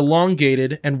human, but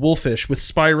elongated and wolfish with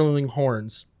spiraling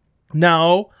horns.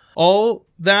 Now, all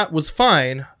that was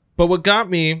fine, but what got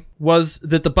me was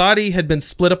that the body had been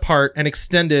split apart and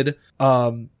extended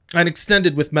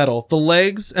with metal, the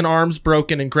legs and arms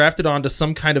broken and grafted onto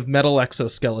some kind of metal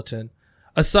exoskeleton.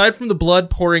 Aside from the blood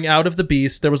pouring out of the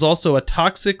beast, there was also a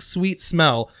toxic, sweet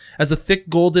smell as a thick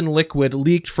golden liquid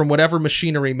leaked from whatever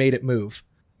machinery made it move.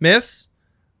 Miss,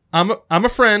 I'm a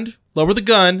friend. Lower the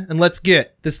gun and let's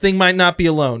get. This thing might not be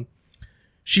alone.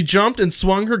 She jumped and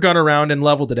swung her gun around and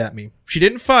leveled it at me. She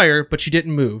didn't fire, but she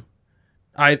didn't move.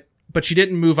 But she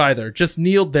didn't move either, just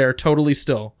kneeled there totally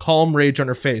still, calm rage on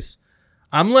her face.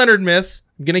 I'm Leonard, miss.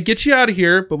 I'm gonna get you out of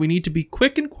here, but we need to be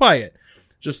quick and quiet.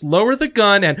 Just lower the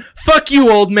gun and fuck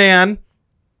you, old man.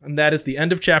 And that is the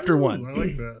end of chapter 1. I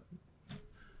like that.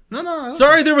 No.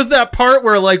 Sorry, there was that part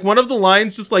where like one of the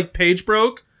lines just like page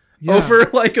broke over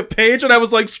like a page, and I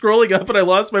was like scrolling up and I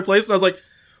lost my place, and I was like,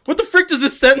 what the frick does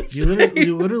this sentence say?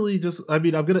 You literally just, I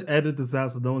mean, I'm going to edit this out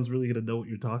so no one's really going to know what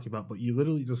you're talking about, but you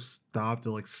literally just stopped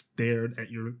and like stared at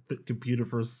your computer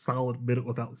for a solid minute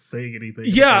without saying anything.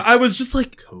 Yeah, like, I was just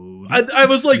like, code. I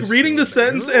was like reading the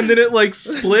sentence and then it like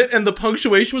split and the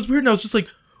punctuation was weird and I was just like,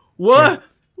 what? Yeah.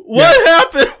 What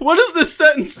happened? What does this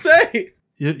sentence say?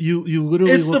 You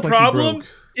literally it's look the like problem. you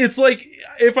broke. It's like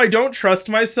if I don't trust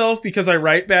myself because I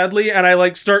write badly and I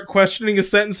like start questioning a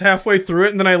sentence halfway through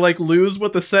it and then I like lose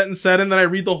what the sentence said and then I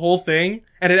read the whole thing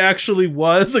and it actually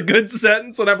was a good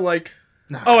sentence and I'm like,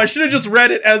 oh, I should have just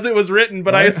read it as it was written,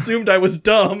 but I assumed I was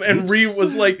dumb and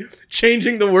was like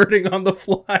changing the wording on the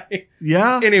fly.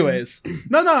 Yeah. Anyways.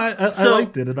 No, I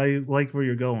liked it and I like where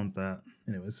you're going with that.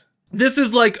 Anyways. This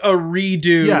is like a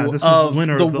redo this of is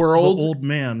Winter, the world. The old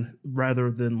man, rather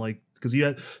than like, because you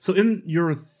had, so in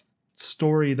your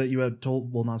story that you had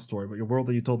told, well, not story, but your world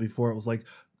that you told before, it was like,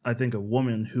 I think a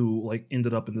woman who like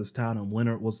ended up in this town and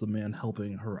Leonard was the man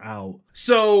helping her out.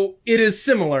 So it is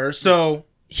similar. So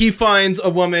he finds a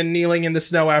woman kneeling in the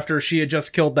snow after she had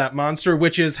just killed that monster,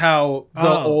 which is how the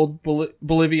old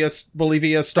Bolivia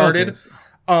started.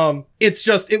 Okay. It's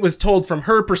just, it was told from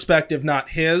her perspective, not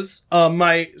his.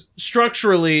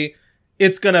 Structurally,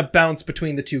 it's gonna bounce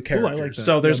between the two characters. Ooh, I like that.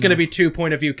 So there's gonna be 2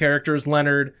 point of view characters,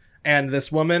 Leonard and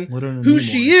this woman. Leonard who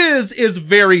she is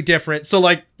very different. So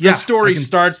like the story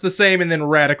starts the same and then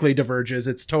radically diverges.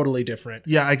 It's totally different.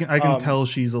 Yeah, I can tell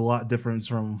she's a lot different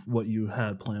from what you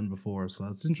had planned before, so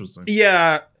that's interesting.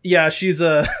 Yeah, she's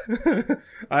I'm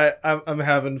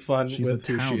having fun with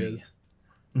who she is.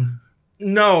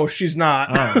 No, she's not.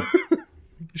 Oh.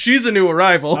 She's a new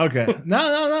arrival. Okay.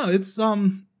 No. It's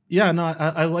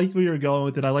I like where you're going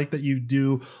with it. I like that you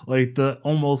do like the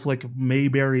almost like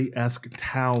Mayberry-esque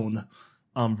town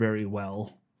very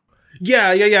well.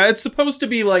 Yeah. It's supposed to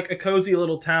be like a cozy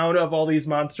little town of all these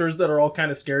monsters that are all kind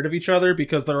of scared of each other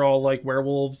because they're all like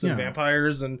werewolves and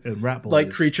vampires and rat boys.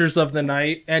 Like creatures of the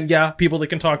night and people that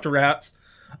can talk to rats.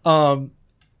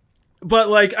 But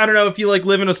like, I don't know, if you like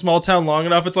live in a small town long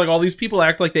enough, it's like all these people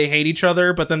act like they hate each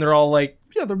other, but then they're all like,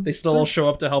 they still all show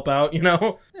up to help out, you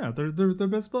know? Yeah, they're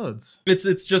best buds.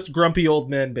 It's just grumpy old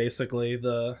men, basically,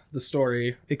 the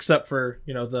story, except for,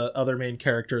 the other main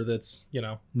character that's,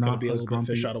 going to be a little bit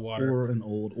fish out of water. Or an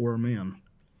old or a man.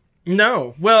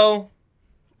 No, well,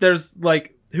 there's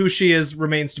like, who she is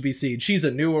remains to be seen. She's a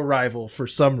new arrival for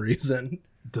some reason.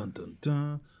 Dun dun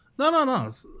dun. No.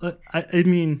 I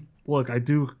mean, look, I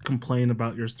do complain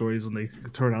about your stories when they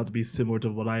turn out to be similar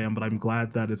to what I am, but I'm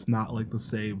glad that it's not like the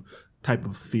same type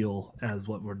of feel as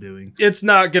what we're doing. It's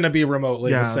not going to be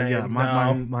remotely the same. Yeah,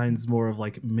 mine's more of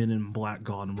like Men in Black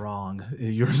gone wrong.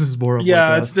 Yours is more of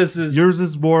yours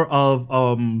is more of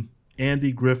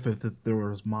Andy Griffith if there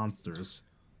was monsters.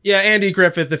 Yeah, Andy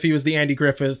Griffith if he was the Andy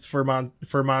Griffith for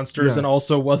monsters and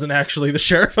also wasn't actually the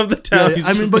sheriff of the town. He's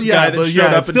just the guy that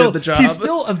showed up and did the job. He's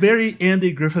still a very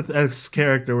Andy Griffith-esque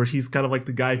character where he's kind of like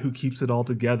the guy who keeps it all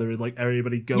together and like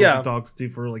everybody goes and talks to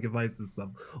for like advice and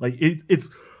stuff. Like it's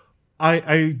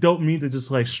I don't mean to just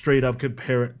like straight up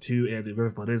compare it to Andy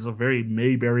Griffith, but it's a very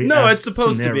Mayberry-esque No, it's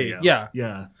supposed scenario. to be. Yeah.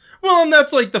 Yeah. Well, and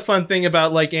that's like the fun thing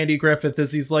about like Andy Griffith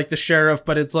is he's like the sheriff,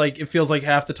 but it's like it feels like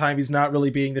half the time he's not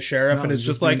really being the sheriff, and it's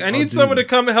just like I need someone to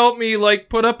come help me like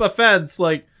put up a fence.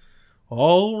 Like,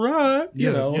 all right, you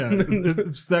Yeah, know. yeah,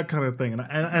 it's that kind of thing, and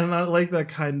I like that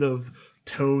kind of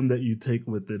tone that you take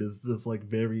with it. Is this like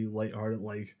very lighthearted,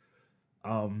 like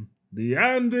the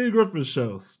Andy Griffith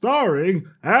Show starring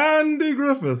Andy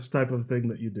Griffith type of thing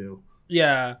that you do.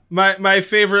 Yeah, my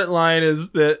favorite line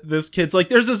is that this kid's like,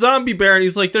 "There's a zombie bear," and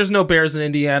he's like, "There's no bears in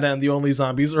Indiana, and the only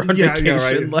zombies are on vacation." Yeah,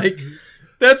 right. Like,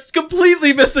 that's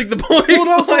completely missing the point. Well, and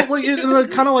also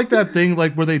like kind of like that thing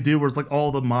like where they do where it's like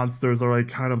all the monsters are like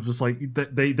kind of just like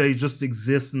they just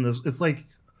exist in this. It's like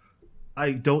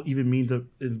I don't even mean to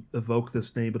evoke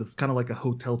this name, but it's kind of like a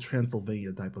Hotel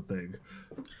Transylvania type of thing.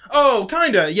 Oh,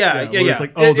 kinda, yeah. It's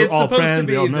like, oh, they're it's all supposed friends, to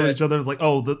be they all know each other. It's like,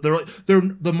 oh, they're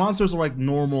the monsters are like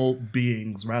normal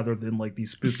beings rather than like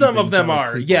these spooky some of things them that, like,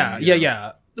 are, creep yeah, on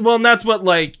yeah. Well, and that's what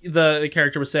like the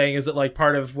character was saying, is that like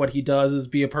part of what he does is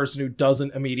be a person who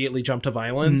doesn't immediately jump to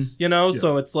violence, you know? Yeah.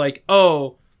 So it's like,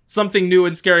 oh, something new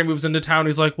and scary moves into town.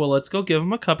 He's like, well, let's go give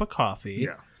him a cup of coffee.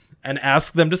 Yeah. And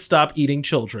ask them to stop eating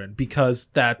children, because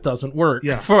that doesn't work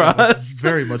for us.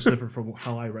 Very much different from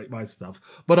how I write my stuff.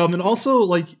 But and also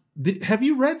like, have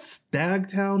you read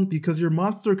Stagtown? Because your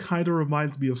monster kind of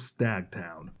reminds me of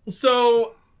Stagtown.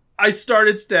 So I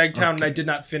started Stagtown and I did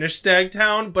not finish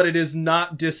Stagtown, but it is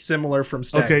not dissimilar from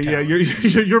Stagtown. Okay, yeah,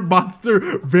 your monster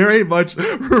very much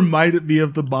reminded me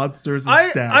of the monsters in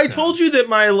Stagtown. I told you that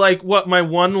my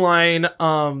one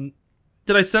line.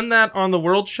 Did I send that on the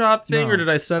World Shop thing, or did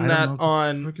I send that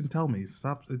on? Freaking tell me.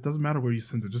 Stop. It doesn't matter where you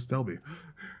send it. Just tell me.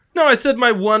 No, I said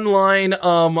my one line,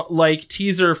 like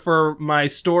teaser for my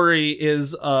story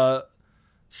is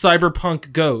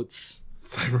cyberpunk goats.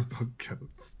 Cyberpunk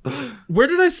goats. Where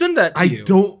did I send that to you? I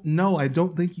don't know. I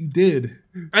don't think you did.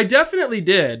 I definitely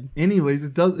did. Anyways,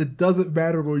 it doesn't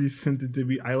matter where you sent it to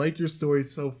me. I like your story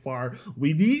so far.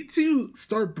 We need to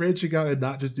start branching out and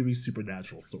not just doing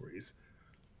supernatural stories.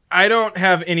 I don't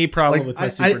have any problem with my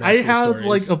supernatural I have stories.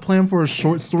 like a plan for a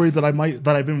short story that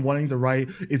I've been wanting to write.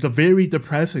 It's a very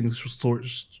depressing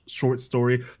short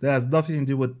story that has nothing to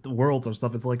do with the worlds or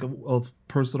stuff. It's like a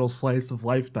personal slice of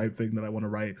life type thing that I want to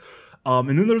write.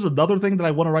 And then there's another thing that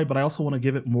I want to write, but I also want to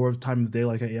give it more of time of day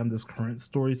like I am this current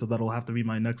story. So that'll have to be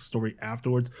my next story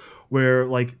afterwards, where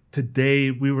like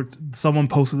today someone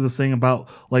posted this thing about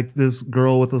like this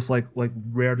girl with this like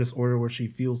rare disorder where she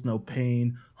feels no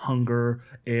pain, hunger,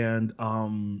 and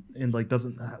like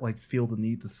doesn't like feel the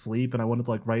need to sleep. And I wanted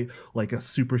to like write like a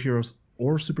superhero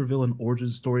or supervillain origin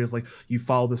story. Is like you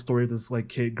follow the story of this like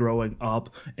kid growing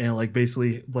up, and like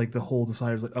basically like the whole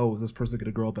desire is like, oh, is this person going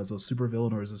to grow up as a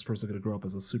supervillain or is this person going to grow up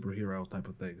as a superhero type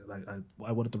of thing. And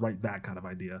I wanted to write that kind of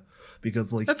idea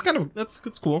because like that's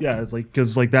cool. Yeah, it's like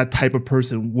because like that type of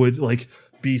person would like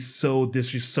be so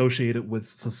disassociated with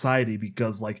society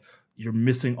because like you're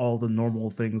missing all the normal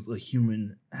things a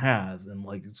human has. And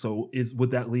like, so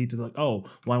would that lead to like, oh,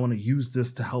 well, I want to use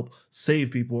this to help save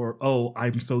people, or, oh,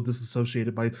 I'm so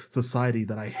disassociated by society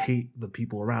that I hate the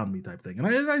people around me type thing. And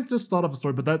I just thought of a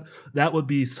story, but that would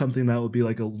be something that would be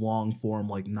like a long form,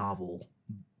 like novel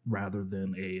rather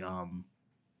than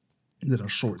a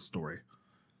short story.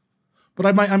 But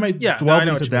I might delve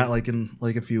into that like in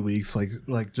like a few weeks,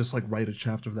 like just like write a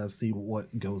chapter of that, see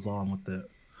what goes on with it.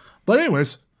 But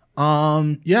anyways,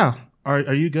 yeah.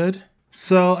 Are you good?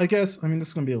 So I guess, I mean, this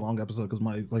is going to be a long episode because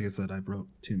like I said, I wrote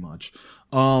too much.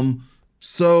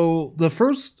 So the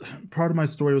first part of my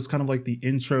story was kind of like the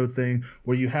intro thing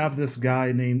where you have this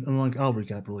guy named, and like, I'll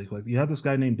recap really quick. You have this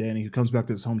guy named Danny who comes back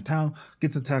to his hometown,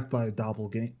 gets attacked by a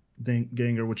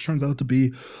doppelganger, which turns out to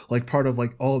be like part of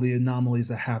like all the anomalies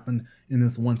that happen in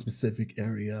this one specific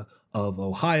area of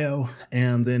Ohio.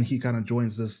 And then he kind of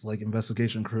joins this like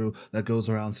investigation crew that goes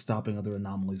around stopping other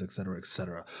anomalies, etc.,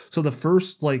 etc. So the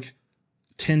first like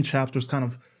 10 chapters kind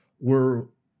of were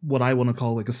what I want to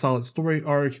call like a solid story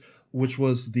arc, which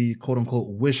was the quote unquote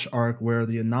wish arc, where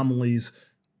the anomalies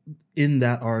in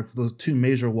that arc, the two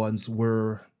major ones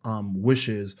were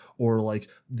wishes, or like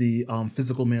the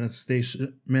physical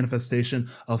manifestation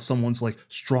of someone's like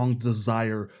strong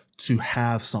desire to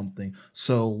have something.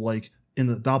 So like in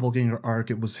the doppelganger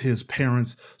arc, it was his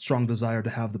parents' strong desire to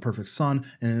have the perfect son,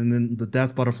 and then the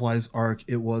Death Butterflies arc,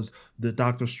 it was the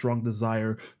doctor's strong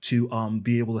desire to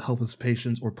be able to help his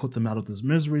patients or put them out of this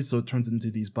misery. So it turns into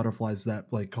these butterflies that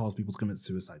like cause people to commit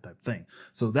suicide type thing.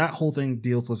 So that whole thing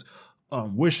deals with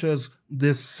wishes.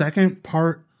 This second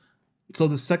part, so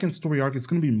the second story arc is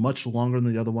going to be much longer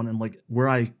than the other one, and like where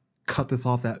I cut this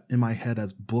off at in my head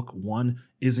as book one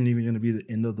isn't even going to be the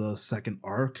end of the second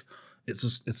arc.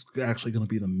 It's actually going to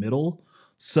be the middle.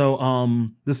 So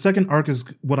the second arc is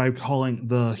what I'm calling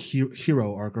the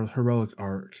hero arc or heroic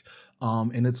arc.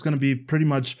 And it's going to be pretty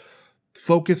much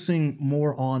focusing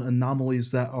more on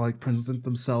anomalies that are like present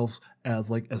themselves as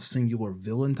like a singular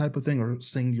villain type of thing or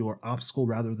singular obstacle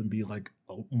rather than be like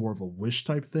more of a wish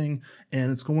type thing.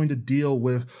 And it's going to deal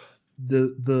with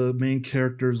the main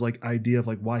character's like idea of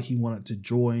like why he wanted to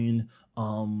join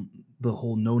the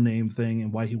whole no name thing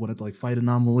and why he wanted to like fight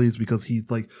anomalies, because he's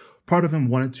like part of him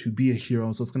wanted to be a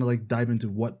hero. So it's gonna like dive into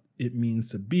what it means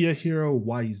to be a hero,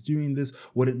 why he's doing this,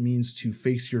 what it means to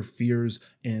face your fears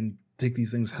and take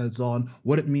these things heads on,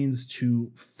 what it means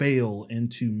to fail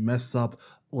and to mess up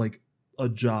like a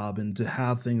job and to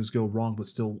have things go wrong but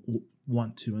still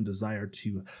want to and desire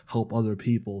to help other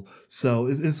people. So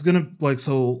it's gonna like,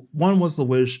 so one was the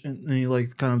wish and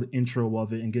like kind of the intro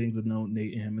of it and getting to know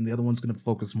Nate and him, and the other one's gonna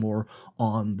focus more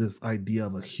on this idea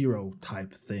of a hero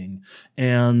type thing.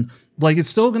 And like it's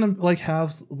still gonna like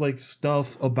have like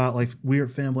stuff about like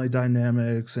weird family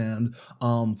dynamics and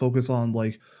focus on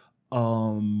like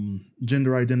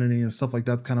gender identity and stuff like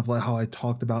that's kind of like how I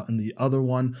talked about in the other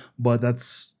one, but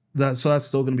that's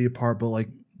still gonna be a part. But like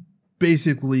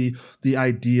basically the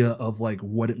idea of like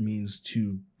what it means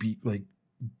to be like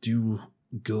do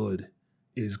good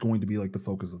is going to be like the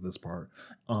focus of this part.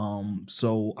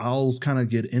 So I'll kind of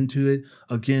get into it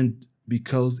again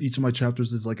because each of my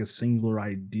chapters is like a singular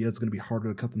idea. It's going to be harder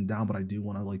to cut them down, but I do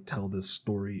want to like tell this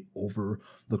story over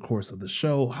the course of the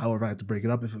show. However, I have to break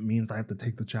it up if it means I have to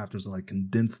take the chapters and like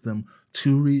condense them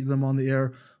to read them on the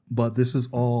air. But this is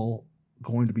all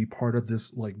going to be part of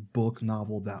this like book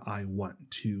novel that I want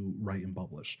to write and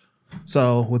publish.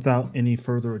 So without any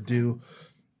further ado,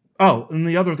 and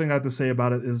the other thing I have to say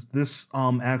about it is this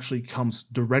actually comes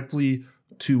directly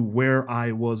to where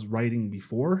I was writing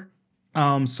before.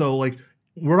 So like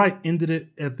where I ended it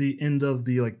at the end of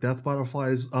the like Death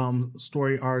Butterflies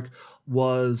story arc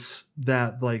was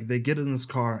that like they get in this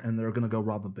car and they're gonna go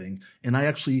rob a bank, and I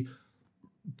actually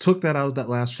took that out of that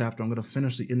last chapter. I'm going to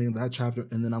finish the ending of that chapter,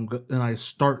 and then I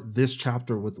start this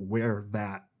chapter with where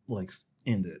that like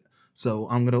ended. So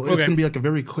it's going to be like a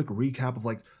very quick recap of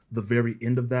like the very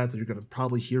end of that. So you're going to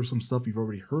probably hear some stuff you've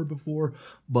already heard before,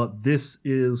 but this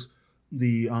is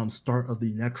the start of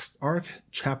the next arc,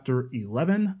 chapter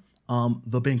 11,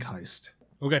 the bank heist.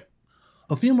 Okay.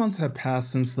 A few months had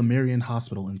passed since the Marion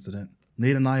Hospital incident.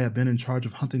 Nate and I had been in charge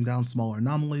of hunting down smaller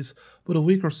anomalies, but a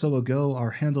week or so ago, our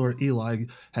handler Eli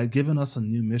had given us a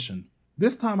new mission.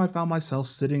 This time I found myself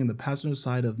sitting in the passenger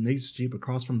side of Nate's Jeep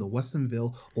across from the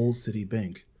Westonville Old City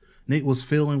Bank. Nate was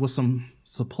fiddling with some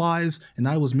supplies, and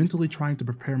I was mentally trying to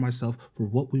prepare myself for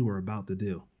what we were about to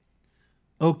do.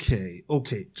 Okay,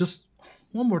 just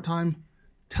one more time.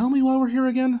 Tell me why we're here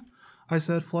again, I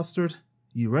said, flustered.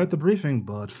 You read the briefing,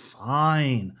 but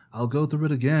fine. I'll go through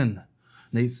it again,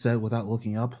 Nate said without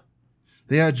looking up.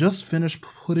 They had just finished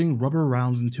putting rubber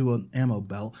rounds into an ammo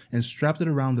belt and strapped it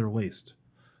around their waist.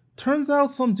 Turns out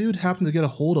some dude happened to get a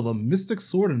hold of a mystic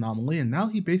sword anomaly, and now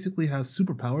he basically has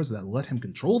superpowers that let him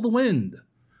control the wind.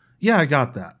 Yeah, I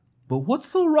got that. But what's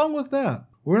so wrong with that?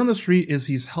 Word on the street is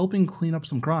he's helping clean up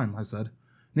some crime, I said.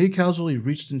 Nate casually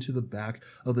reached into the back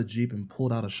of the Jeep and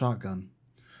pulled out a shotgun.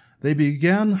 They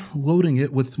began loading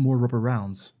it with more rubber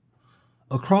rounds.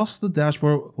 Across the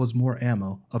dashboard was more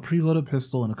ammo, a preloaded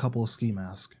pistol, and a couple of ski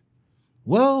masks.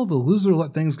 Well, the loser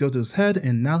let things go to his head,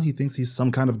 and now he thinks he's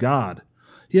some kind of god.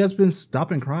 He has been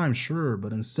stopping crime, sure,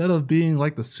 but instead of being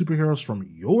like the superheroes from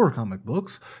your comic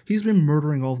books, he's been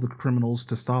murdering all the criminals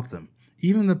to stop them,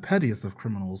 even the pettiest of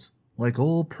criminals, like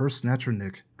old purse snatcher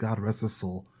Nick, God rest his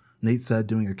soul, Nate said,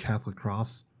 doing a Catholic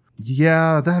cross.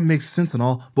 Yeah, that makes sense and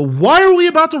all, but why are we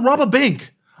about to rob a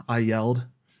bank? I yelled.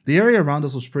 The area around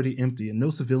us was pretty empty, and no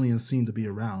civilians seemed to be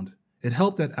around. It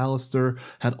helped that Alistair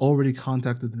had already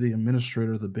contacted the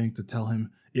administrator of the bank to tell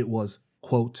him it was,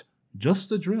 quote,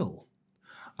 just a drill.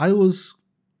 I was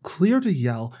clear to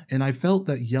yell, and I felt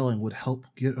that yelling would help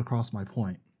get across my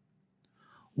point.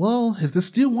 Well, if this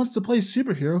dude wants to play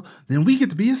superhero, then we get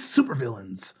to be his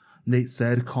supervillains, Nate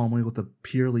said calmly with a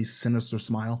purely sinister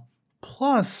smile.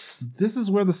 Plus, this is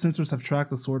where the censors have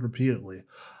tracked the sword repeatedly.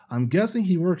 I'm guessing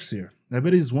he works here. I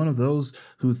bet he's one of those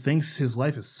who thinks his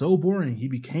life is so boring he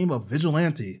became a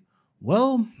vigilante.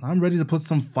 Well, I'm ready to put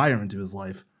some fire into his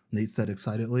life, Nate said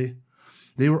excitedly.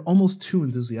 They were almost too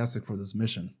enthusiastic for this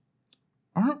mission.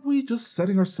 Aren't we just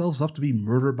setting ourselves up to be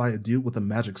murdered by a dude with a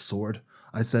magic sword?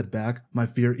 I said back, my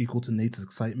fear equal to Nate's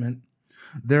excitement.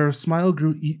 Their smile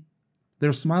grew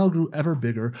ever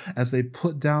bigger as they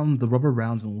put down the rubber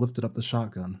rounds and lifted up the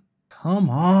shotgun. Come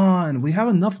on, we have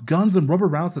enough guns and rubber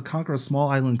rounds to conquer a small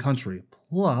island country.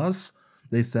 Plus,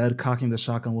 they said, cocking the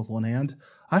shotgun with one hand,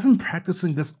 I've been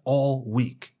practicing this all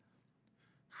week.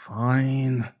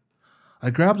 Fine.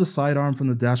 I grabbed a sidearm from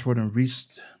the dashboard and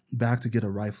reached back to get a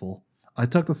rifle. I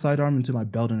tucked the sidearm into my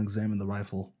belt and examined the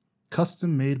rifle.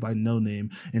 Custom made by No Name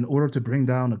in order to bring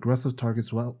down aggressive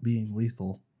targets without being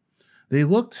lethal. They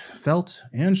looked, felt,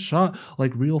 and shot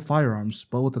like real firearms,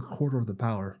 but with a quarter of the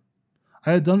power.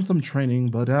 I had done some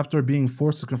training, but after being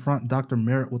forced to confront Dr.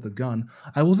 Merritt with a gun,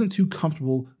 I wasn't too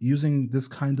comfortable using this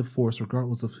kind of force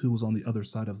regardless of who was on the other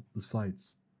side of the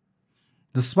sights.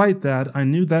 Despite that, I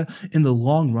knew that in the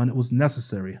long run it was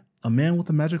necessary. A man with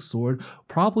a magic sword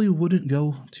probably wouldn't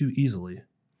go too easily.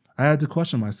 I had to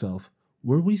question myself,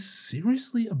 were we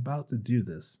seriously about to do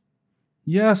this?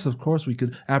 Yes, of course we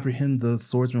could apprehend the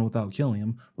swordsman without killing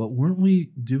him, but weren't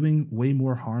we doing way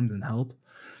more harm than help?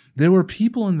 There were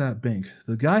people in that bank.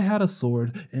 The guy had a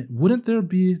sword, and wouldn't there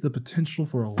be the potential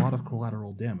for a lot of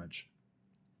collateral damage?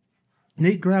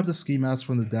 Nate grabbed a ski mask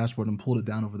from the dashboard and pulled it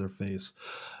down over their face.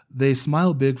 They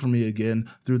smiled big for me again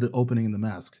through the opening in the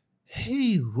mask.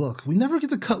 Hey, look, we never get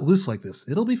to cut loose like this.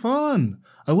 It'll be fun.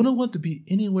 I wouldn't want to be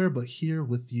anywhere but here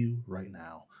with you right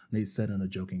now, Nate said in a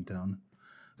joking tone.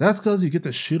 That's because you get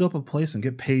to shoot up a place and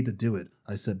get paid to do it,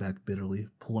 I said back bitterly,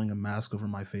 pulling a mask over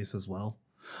my face as well.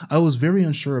 I was very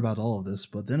unsure about all of this,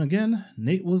 but then again,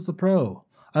 Nate was the pro.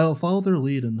 I'll follow their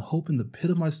lead and hope in the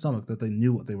pit of my stomach that they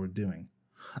knew what they were doing.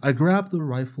 I grabbed the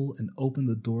rifle and opened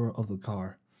the door of the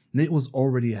car. Nate was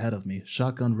already ahead of me,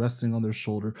 shotgun resting on their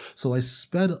shoulder, so I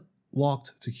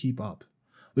walked to keep up.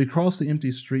 We crossed the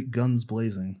empty street, guns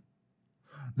blazing.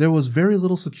 There was very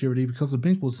little security because the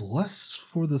bank was less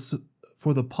for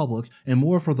the public and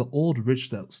more for the old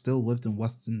rich that still lived in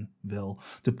Westonville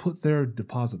to put their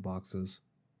deposit boxes.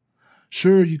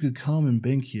 Sure, you could come and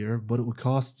bank here, but it would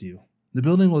cost you. The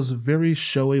building was very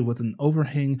showy with an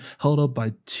overhang held up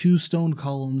by 2 stone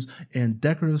columns and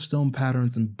decorative stone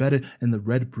patterns embedded in the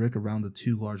red brick around the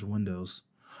 2 large windows.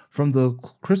 From the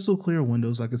crystal clear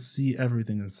windows, I could see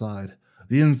everything inside.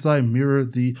 The inside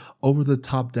mirrored the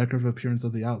over-the-top decorative appearance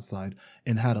of the outside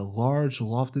and had a large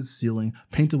lofted ceiling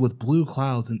painted with blue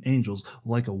clouds and angels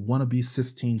like a wannabe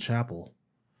Sistine Chapel.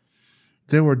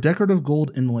 There were decorative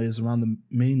gold inlays around the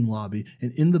main lobby,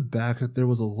 and in the back there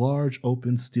was a large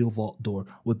open steel vault door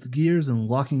with gears and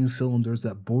locking cylinders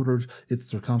that bordered its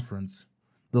circumference.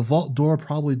 The vault door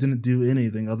probably didn't do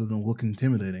anything other than look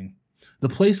intimidating. The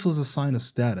place was a sign of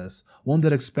status, one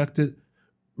that expected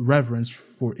reverence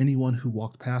for anyone who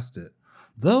walked past it.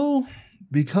 Though,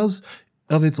 because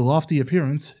of its lofty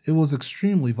appearance, it was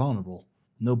extremely vulnerable.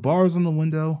 No bars on the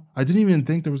window. I didn't even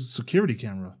think there was a security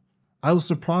camera. I was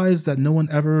surprised that no one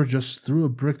ever just threw a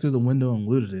brick through the window and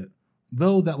looted it.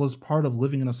 Though that was part of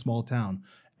living in a small town,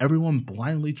 everyone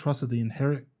blindly trusted the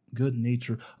inherent good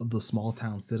nature of the small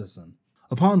town citizen.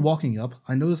 Upon walking up,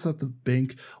 I noticed that the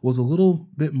bank was a little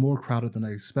bit more crowded than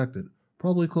I expected.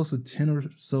 Probably close to 10 or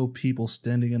so people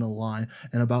standing in a line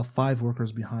and about 5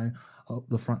 workers behind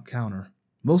the front counter.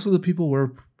 Most of the people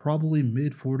were probably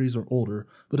mid-40s or older,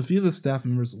 but a few of the staff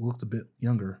members looked a bit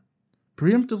younger.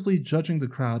 Preemptively judging the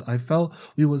crowd, I felt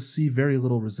we would see very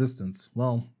little resistance,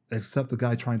 well, except the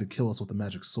guy trying to kill us with a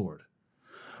magic sword.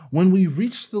 When we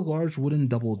reached the large wooden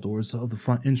double doors of the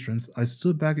front entrance, I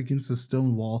stood back against the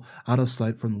stone wall out of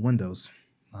sight from the windows.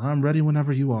 I'm ready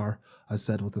whenever you are, I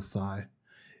said with a sigh.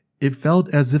 It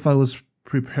felt as if I was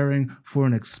preparing for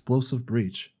an explosive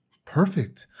breach.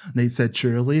 Perfect, Nate said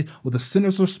cheerily, with a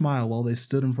sinister smile while they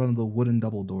stood in front of the wooden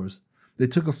double doors. They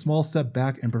took a small step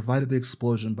back and provided the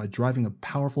explosion by driving a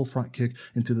powerful front kick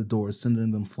into the doors,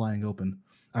 sending them flying open.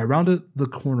 I rounded the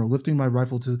corner, lifting my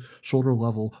rifle to shoulder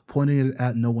level, pointing it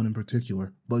at no one in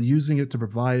particular, but using it to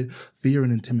provide fear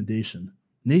and intimidation.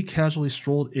 Nate casually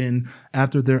strolled in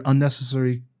after their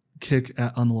unnecessary kick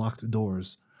at unlocked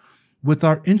doors. With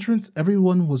our entrance,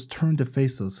 everyone was turned to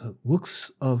face us,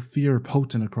 looks of fear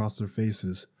potent across their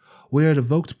faces. We had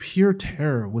evoked pure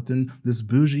terror within this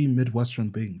bougie Midwestern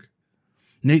bank.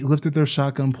 Nate lifted their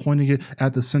shotgun, pointing it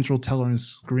at the central teller and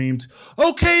screamed,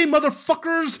 "Okay,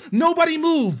 motherfuckers, nobody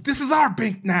move! This is our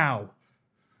bank now!"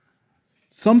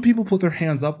 Some people put their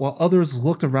hands up while others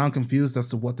looked around confused as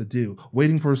to what to do,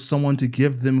 waiting for someone to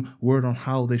give them word on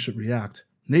how they should react.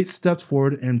 Nate stepped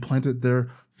forward and planted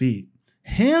their feet.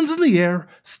 "Hands in the air,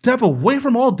 step away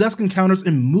from all desk encounters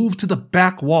and move to the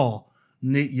back wall,"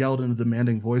 Nate yelled in a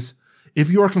demanding voice. "If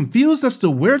you are confused as to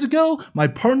where to go, my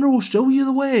partner will show you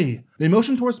the way." They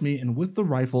motioned towards me, and with the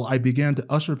rifle, I began to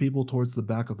usher people towards the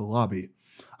back of the lobby.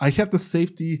 I kept the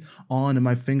safety on and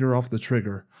my finger off the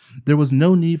trigger. There was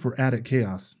no need for added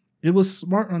chaos. It was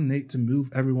smart on Nate to move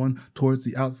everyone towards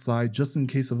the outside just in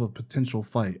case of a potential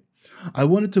fight. I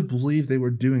wanted to believe they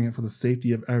were doing it for the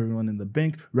safety of everyone in the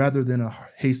bank rather than a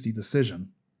hasty decision.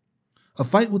 A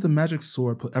fight with a magic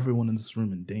sword put everyone in this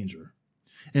room in danger.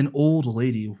 An old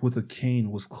lady with a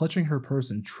cane was clutching her purse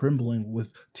and trembling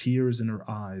with tears in her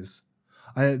eyes.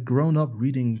 I had grown up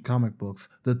reading comic books,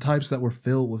 the types that were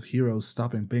filled with heroes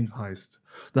stopping bank heists.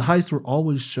 The heists were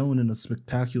always shown in a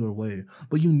spectacular way,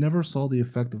 but you never saw the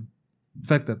effect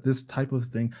that this type of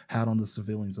thing had on the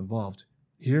civilians involved.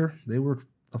 Here, they were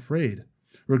afraid.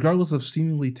 Regardless of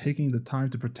seemingly taking the time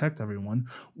to protect everyone,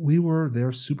 we were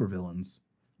their supervillains.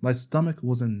 My stomach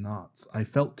was in knots. I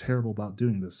felt terrible about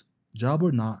doing this. Job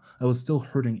or not, I was still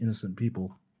hurting innocent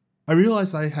people. I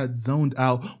realized I had zoned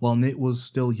out while Nate was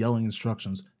still yelling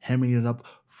instructions, hamming it up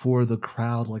for the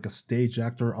crowd like a stage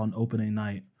actor on opening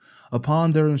night.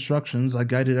 Upon their instructions, I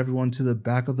guided everyone to the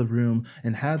back of the room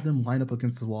and had them line up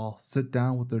against the wall, sit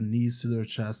down with their knees to their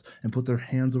chests, and put their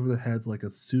hands over their heads like a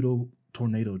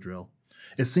pseudo-tornado drill.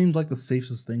 It seemed like the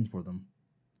safest thing for them.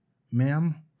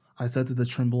 "Ma'am," I said to the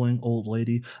trembling old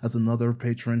lady as another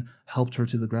patron helped her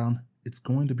to the ground, "it's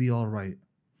going to be all right.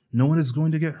 No one is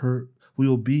going to get hurt. We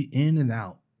will be in and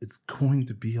out. It's going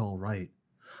to be all right."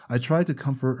 I tried to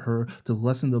comfort her to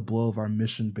lessen the blow of our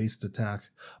mission-based attack,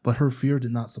 but her fear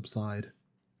did not subside.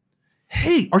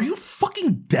 "Hey, are you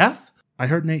fucking deaf?" I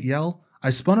heard Nate yell. I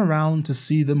spun around to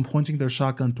see them pointing their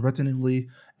shotgun threateningly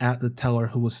at the teller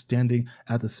who was standing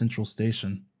at the central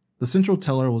station. The central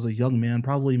teller was a young man,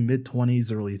 probably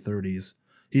mid-20s, early 30s.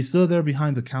 He stood there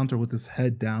behind the counter with his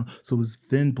head down so his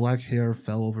thin black hair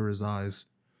fell over his eyes.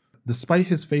 Despite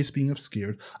his face being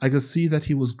obscured, I could see that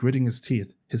he was gritting his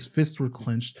teeth. His fists were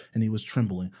clenched and he was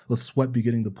trembling, the sweat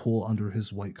beginning to pool under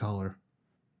his white collar.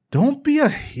 "Don't be a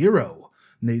hero,"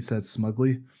 Nate said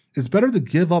smugly. "It's better to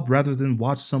give up rather than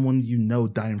watch someone you know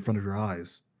die in front of your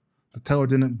eyes." The teller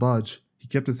didn't budge. He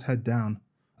kept his head down.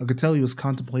 I could tell he was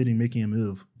contemplating making a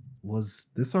move. Was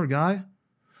this our guy?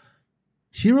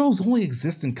 Heroes only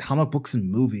exist in comic books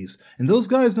and movies, and those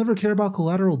guys never care about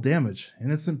collateral damage.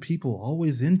 Innocent people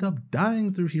always end up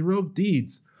dying through heroic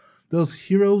deeds. Those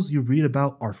heroes you read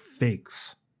about are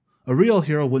fakes. A real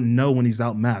hero wouldn't know when he's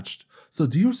outmatched. So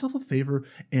do yourself a favor,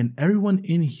 and everyone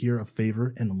in here a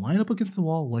favor, and line up against the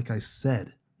wall like I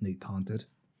said, Nate taunted.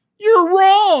 "You're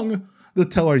wrong!" the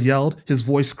teller yelled, his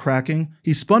voice cracking.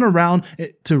 He spun around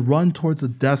to run towards the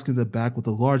desk in the back with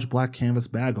a large black canvas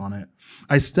bag on it.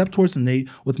 I stepped towards Nate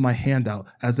with my hand out,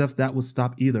 as if that would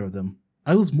stop either of them.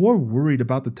 I was more worried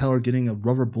about the teller getting a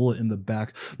rubber bullet in the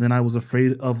back than I was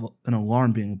afraid of an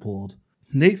alarm being pulled.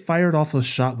 Nate fired off a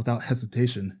shot without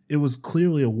hesitation. It was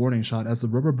clearly a warning shot as the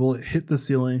rubber bullet hit the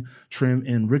ceiling trim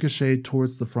and ricocheted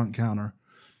towards the front counter.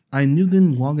 I knew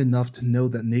them long enough to know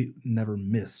that Nate never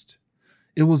missed.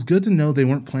 It was good to know they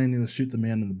weren't planning to shoot the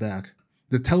man in the back.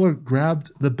 The teller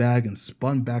grabbed the bag and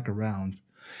spun back around.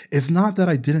 It's not that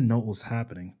I didn't know what was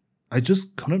happening. I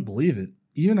just couldn't believe it,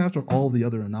 even after all the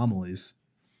other anomalies.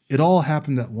 It all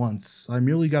happened at once. I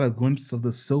merely got a glimpse of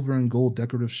the silver and gold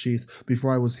decorative sheath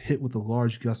before I was hit with a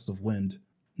large gust of wind.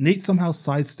 Nate somehow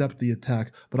sidestepped the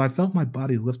attack, but I felt my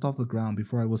body lift off the ground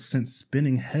before I was sent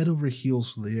spinning head over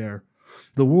heels through the air.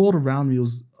 The world around me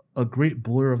was a great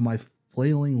blur of my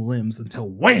flailing limbs until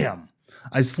wham!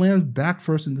 I slammed back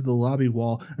first into the lobby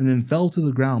wall and then fell to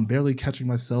the ground, barely catching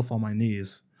myself on my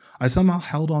knees. I somehow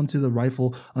held onto the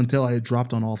rifle until I had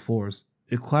dropped on all fours.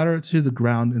 It clattered to the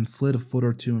ground and slid a foot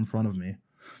or two in front of me.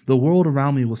 The world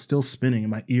around me was still spinning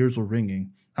and my ears were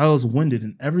ringing. I was winded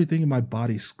and everything in my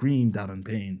body screamed out in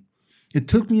pain. It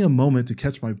took me a moment to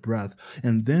catch my breath,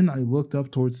 and then I looked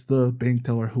up towards the bank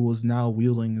teller who was now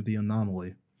wielding the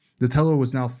anomaly. The teller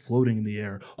was now floating in the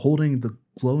air, holding the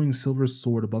glowing silver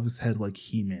sword above his head like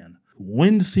He-Man.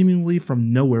 Wind seemingly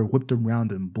from nowhere whipped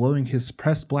around him, blowing his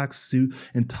pressed black suit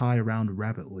and tie around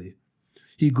rapidly.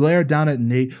 He glared down at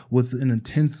Nate with an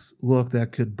intense look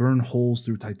that could burn holes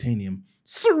through titanium.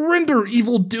 "Surrender,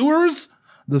 evildoers!"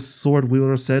 the sword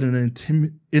wielder said in an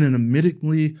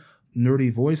admittedly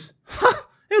nerdy voice. "Ha!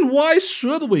 And why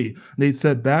should we?" Nate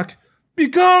said back.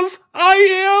 "Because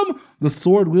I am!" The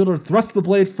sword wielder thrust the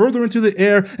blade further into the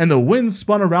air, and the wind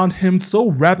spun around him so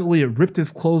rapidly it ripped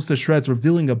his clothes to shreds,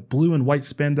 revealing a blue and white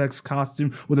spandex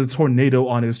costume with a tornado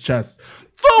on his chest.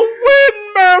 "The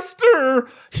Windmaster!"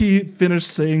 he finished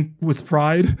saying with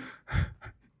pride.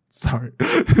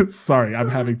 Sorry, I'm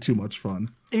having too much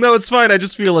fun. No, it's fine. I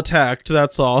just feel attacked.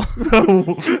 That's all.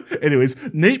 Anyways,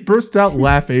 Nate burst out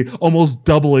laughing, almost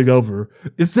doubling over.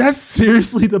 "Is that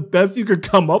seriously the best you could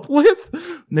come up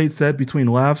with?" Nate said between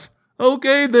laughs.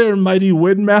 "Okay there, mighty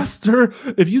Windmaster.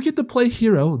 If you get to play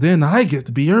hero, then I get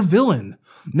to be your villain."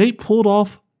 Nate pulled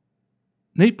off.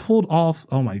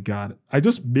 Oh my god, I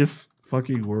just miss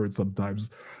fucking word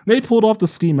sometimes. Nate pulled off the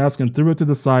ski mask and threw it to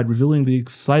the side, revealing the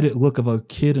excited look of a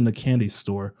kid in a candy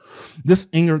store. This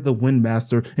angered the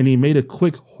Windmaster, and he made a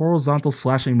quick horizontal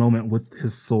slashing moment with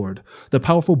his sword. The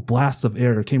powerful blast of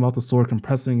air came off the sword,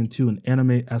 compressing into an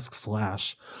anime-esque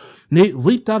slash. Nate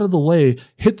leaped out of the way,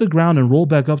 hit the ground, and rolled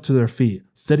back up to their feet,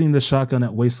 steadying the shotgun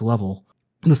at waist level.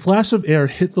 The slash of air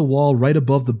hit the wall right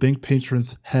above the bank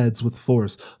patrons' heads with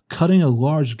force, cutting a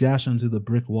large gash into the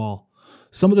brick wall.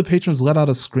 Some of the patrons let out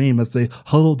a scream as they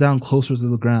huddled down closer to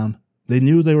the ground. They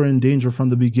knew they were in danger from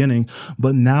the beginning,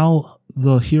 but now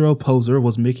the hero poser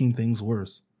was making things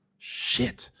worse.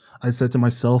 Shit, I said to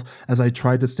myself as I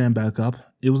tried to stand back up.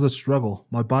 It was a struggle.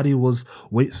 My body was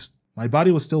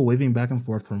still waving back and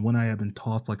forth from when I had been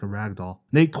tossed like a rag doll.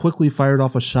 Nate quickly fired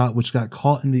off a shot which got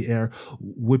caught in the air,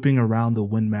 whipping around the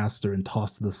Windmaster and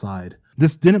tossed to the side.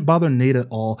 This didn't bother Nate at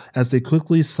all as they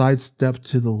quickly sidestepped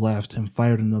to the left and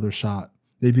fired another shot.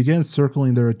 They began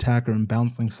circling their attacker in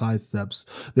bouncing sidesteps,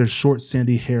 their short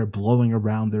sandy hair blowing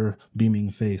around their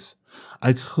beaming face.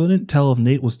 I couldn't tell if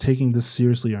Nate was taking this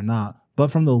seriously or not,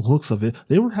 but from the looks of it,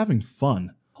 they were having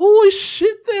fun. Holy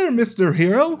shit there, Mr.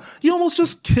 Hero! You almost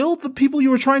just killed the people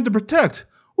you were trying to protect.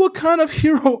 What kind of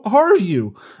hero are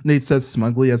you? Nate said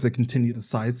smugly as they continued to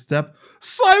sidestep.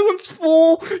 Silence,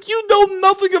 fool! You know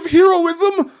nothing of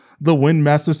heroism! The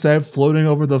Windmaster said, floating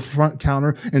over the front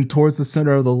counter and towards the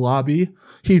center of the lobby.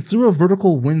 He threw a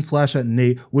vertical wind slash at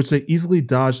Nate, which they easily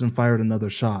dodged and fired another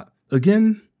shot.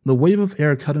 Again, the wave of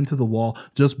air cut into the wall,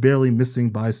 just barely missing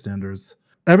bystanders.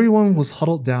 Everyone was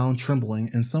huddled down, trembling,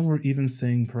 and some were even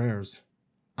saying prayers.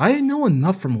 I know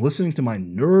enough from listening to my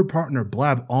nerd partner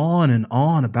blab on and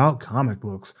on about comic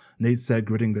books, Nate said,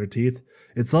 gritting their teeth.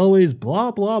 It's always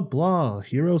blah, blah, blah. A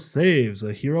hero saves,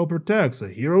 a hero protects, a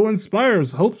hero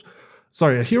inspires hope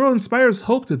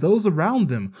to those around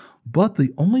them. But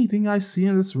the only thing I see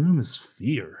in this room is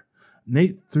fear.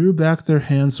 Nate threw back their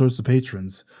hands towards the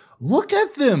patrons. Look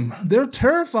at them! They're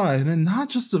terrified, and not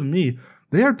just of me.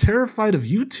 They are terrified of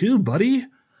you too, buddy.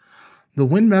 The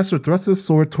Windmaster thrust his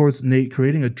sword towards Nate,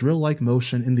 creating a drill-like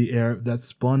motion in the air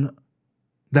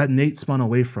that Nate spun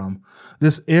away from.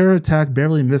 This air attack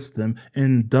barely missed them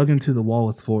and dug into the wall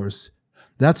with force.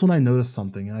 That's when I noticed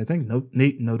something, and I think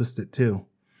Nate noticed it too.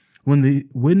 When the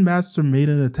Windmaster made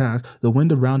an attack, the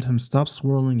wind around him stopped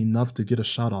swirling enough to get a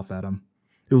shot off at him.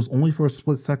 It was only for a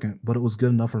split second, but it was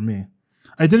good enough for me.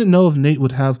 I didn't know if Nate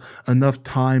would have enough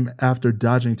time after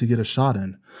dodging to get a shot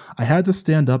in. I had to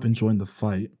stand up and join the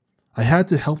fight. I had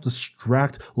to help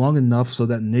distract long enough so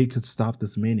that Nate could stop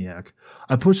this maniac.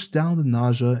 I pushed down the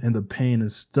nausea and the pain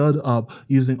and stood up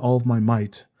using all of my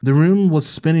might. The room was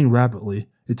spinning rapidly.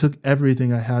 It took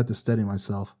everything I had to steady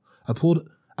myself. I pulled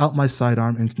out my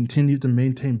sidearm and continued to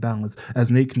maintain balance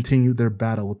as Nate continued their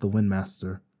battle with the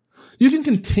Windmaster. You can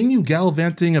continue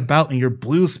gallivanting about in your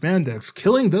blue spandex,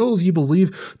 killing those you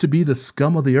believe to be the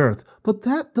scum of the earth, but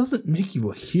that doesn't make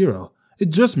you a hero. It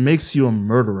just makes you a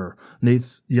murderer,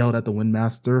 Nate yelled at the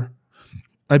Windmaster.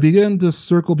 I began to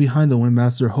circle behind the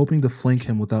Windmaster, hoping to flank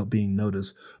him without being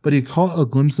noticed, but he caught a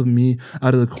glimpse of me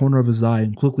out of the corner of his eye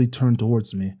and quickly turned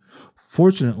towards me.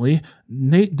 Fortunately,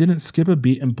 Nate didn't skip a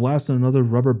beat and blasted another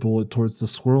rubber bullet towards the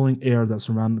swirling air that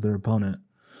surrounded their opponent.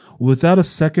 Without a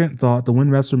second thought, the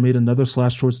Windmaster made another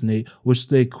slash towards Nate, which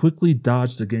they quickly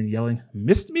dodged again, yelling,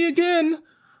 "Missed me again!"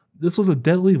 This was a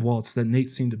deadly waltz that Nate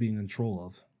seemed to be in control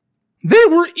of. They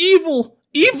were evil!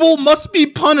 Evil must be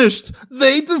punished!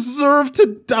 They deserve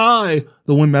to die!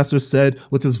 The Windmaster said,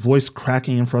 with his voice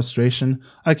cracking in frustration.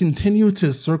 I continued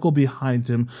to circle behind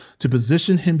him to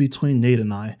position him between Nate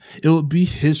and I. It would be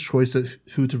his choice of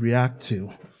who to react to.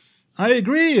 I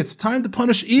agree, it's time to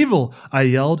punish evil, I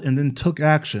yelled and then took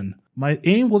action. My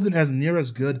aim wasn't as near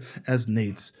as good as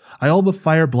Nate's. I all but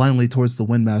fired blindly towards the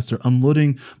Windmaster,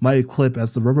 unloading my clip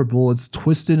as the rubber bullets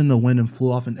twisted in the wind and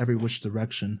flew off in every which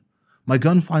direction. My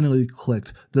gun finally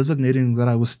clicked, designating that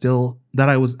I was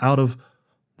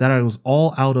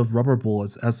all out of rubber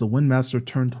bullets as the Windmaster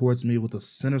turned towards me with a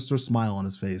sinister smile on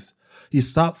his face. He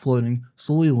stopped floating,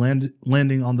 slowly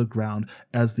landing on the ground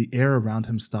as the air around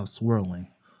him stopped swirling.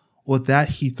 With that,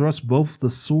 he thrust both the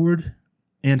sword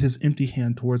and his empty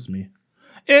hand towards me.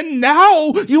 And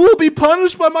now you will be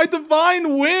punished by my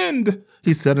divine wind,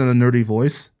 he said in a nerdy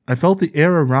voice. I felt the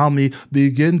air around me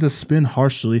begin to spin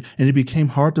harshly, and it became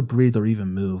hard to breathe or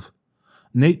even move.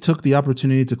 Nate took the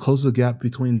opportunity to close the gap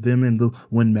between them and the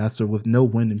Windmaster with no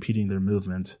wind impeding their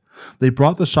movement. They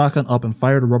brought the shotgun up and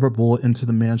fired a rubber bullet into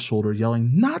the man's shoulder,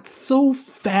 yelling, "Not so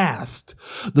fast!"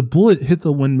 The bullet hit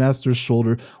the Windmaster's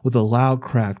shoulder with a loud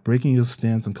crack, breaking his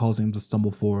stance and causing him to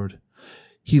stumble forward.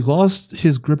 He lost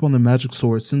his grip on the magic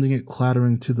sword, sending it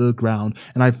clattering to the ground,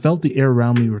 and I felt the air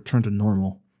around me return to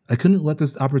normal. I couldn't let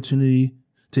the opportunity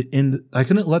to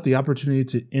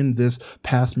end this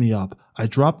pass me up. I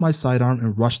dropped my sidearm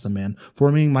and rushed the man,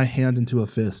 forming my hand into a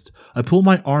fist. I pulled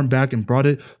my arm back and brought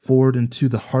it forward into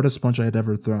the hardest punch I had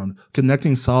ever thrown,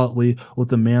 connecting solidly with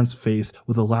the man's face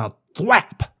with a loud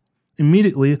thwap.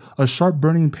 Immediately, a sharp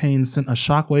burning pain sent a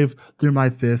shockwave through my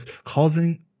fist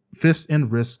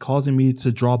and wrist, causing me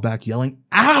to draw back, yelling,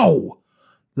 "Ow!"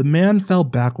 The man fell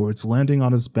backwards, landing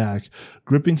on his back,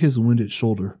 gripping his wounded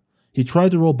shoulder. He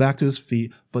tried to roll back to his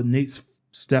feet, but Nate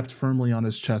stepped firmly on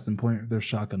his chest and pointed their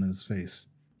shotgun in his face.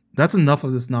 "That's enough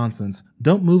of this nonsense.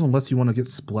 Don't move unless you want to get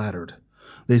splattered,"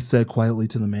 they said quietly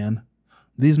to the man.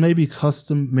 "These may be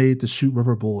custom made to shoot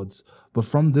rubber bullets, but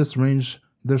from this range,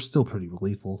 they're still pretty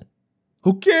lethal."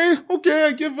 Okay,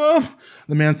 I give up,"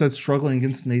 the man said, struggling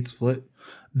against Nate's foot.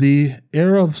 The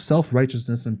air of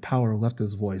self-righteousness and power left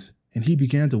his voice, and he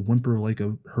began to whimper like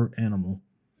a hurt animal.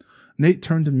 Nate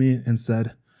turned to me and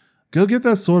said, "Go get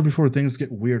that sword before things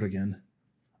get weird again."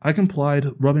 I complied,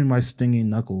 rubbing my stinging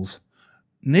knuckles.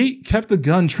 Nate kept the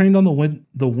gun trained on the wind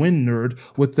nerd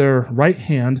with their right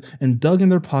hand and dug in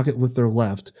their pocket with their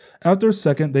left. After a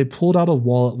second, they pulled out a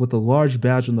wallet with a large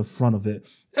badge on the front of it.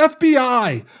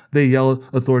 "FBI!" they yelled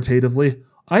authoritatively.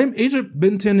 "I am Agent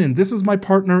Benton, and this is my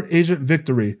partner, Agent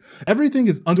Victory. Everything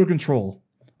is under control."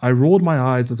 I rolled my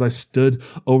eyes as I stood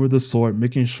over the sword,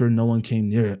 making sure no one came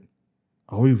near it.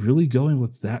 "Are we really going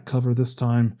with that cover this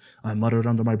time?" I muttered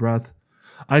under my breath.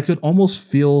 I could almost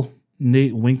feel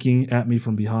Nate winking at me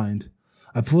from behind.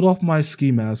 I pulled off my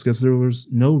ski mask as there was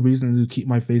no reason to keep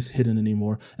my face hidden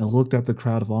anymore and looked at the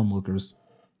crowd of onlookers.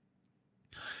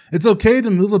 "It's okay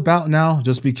to move about now.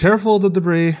 Just be careful of the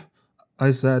debris," I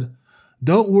said.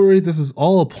 "Don't worry, this is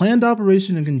all a planned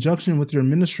operation in conjunction with your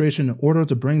administration in order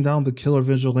to bring down the killer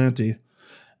vigilante."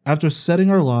 After setting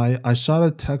our lie, I shot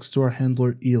a text to our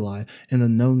handler Eli and the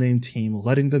no-name team,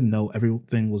 letting them know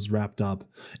everything was wrapped up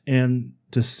and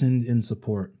to send in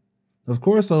support. Of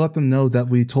course, I let them know that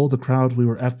we told the crowd we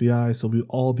were FBI, so we'd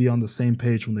all be on the same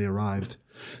page when they arrived.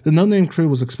 The no-name crew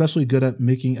was especially good at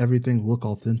making everything look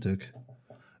authentic.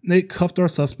 Nate cuffed our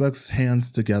suspect's hands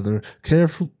together,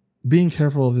 being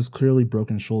careful of his clearly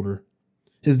broken shoulder.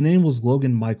 His name was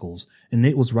Logan Michaels, and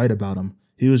Nate was right about him.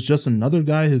 He was just another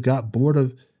guy who got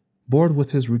bored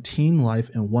with his routine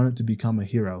life and wanted to become a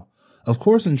hero. Of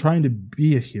course, in trying to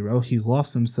be a hero, he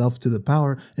lost himself to the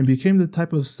power and became the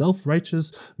type of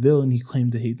self-righteous villain he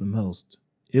claimed to hate the most.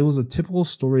 It was a typical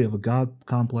story of a god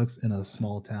complex in a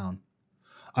small town.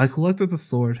 I collected the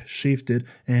sword, sheathed it,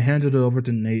 and handed it over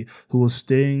to Nate, who was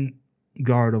staying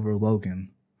guard over Logan.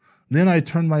 Then I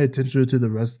turned my attention to the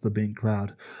rest of the bank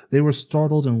crowd. They were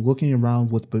startled and looking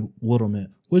around with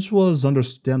bewilderment, which was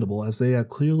understandable as they had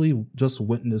clearly just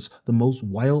witnessed the most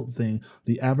wild thing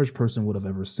the average person would have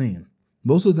ever seen.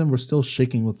 Most of them were still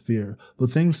shaking with fear,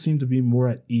 but things seemed to be more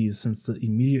at ease since the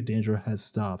immediate danger had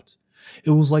stopped. It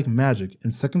was like magic.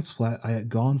 In seconds flat, I had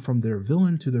gone from their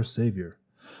villain to their savior.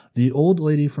 The old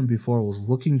lady from before was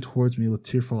looking towards me with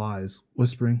tearful eyes,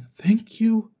 whispering, thank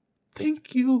you,"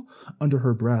 under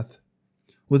her breath.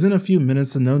 Within a few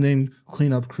minutes, the no-name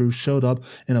cleanup crew showed up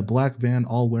in a black van,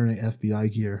 all wearing FBI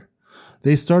gear.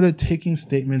 They started taking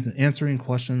statements and answering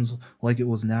questions like it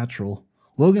was natural.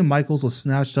 Logan Michaels was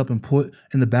snatched up and put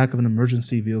in the back of an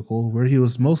emergency vehicle, where he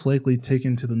was most likely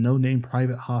taken to the no-name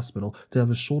private hospital to have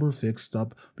his shoulder fixed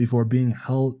up before being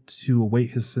held to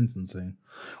await his sentencing.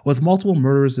 With multiple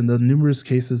murders and the numerous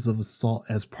cases of assault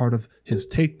as part of his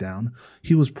takedown,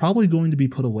 he was probably going to be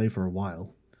put away for a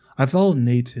while. I followed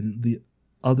Nate and the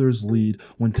others' lead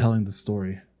when telling the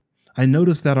story. I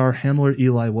noticed that our handler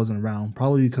Eli wasn't around,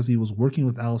 probably because he was working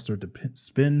with Alistair to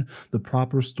spin the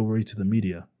proper story to the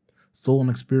media. Stolen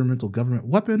experimental government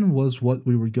weapon was what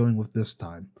we were going with this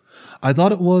time. I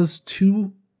thought it was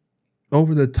too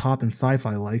over the top and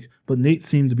sci-fi like, but Nate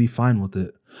seemed to be fine with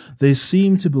it. They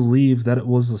seemed to believe that it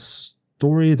was a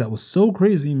story that was so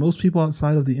crazy most people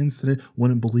outside of the incident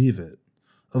wouldn't believe it.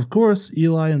 Of course,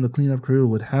 Eli and the cleanup crew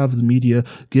would have the media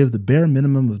give the bare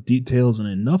minimum of details and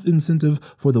enough incentive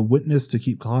for the witness to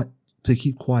keep quiet.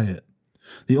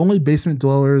 The only basement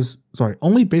dwellers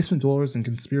and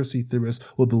conspiracy theorists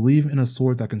would believe in a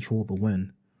sword that controlled the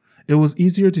wind. It was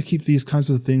easier to keep these kinds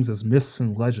of things as myths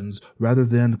and legends rather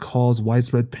than cause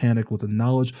widespread panic with the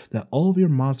knowledge that all of your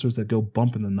monsters that go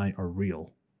bump in the night are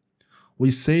real.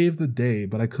 We saved the day,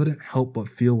 but I couldn't help but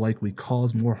feel like we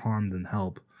caused more harm than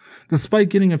help. Despite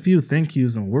getting a few thank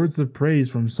yous and words of praise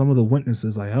from some of the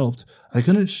witnesses I helped, I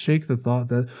couldn't shake the thought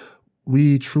that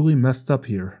we truly messed up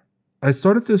here. I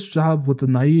started this job with the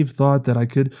naive thought that I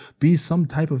could be some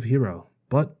type of hero,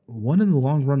 but one in the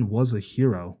long run was a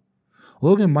hero.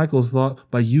 Logan Michaels thought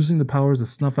by using the powers to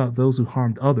snuff out those who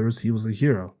harmed others, he was a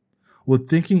hero. Would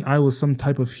thinking I was some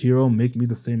type of hero make me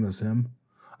the same as him?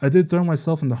 I did throw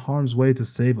myself into harm's way to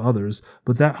save others,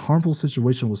 but that harmful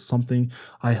situation was something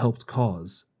I helped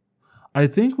cause. I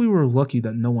think we were lucky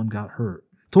that no one got hurt.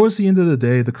 Towards the end of the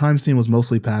day, the crime scene was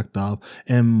mostly packed up,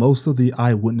 and most of the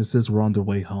eyewitnesses were on their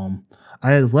way home.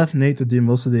 I had left Nate to do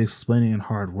most of the explaining and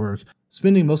hard work.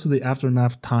 Spending most of the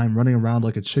aftermath time running around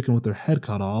like a chicken with their head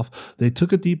cut off, they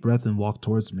took a deep breath and walked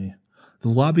towards me. The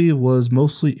lobby was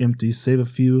mostly empty, save a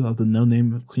few of the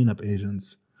no-name cleanup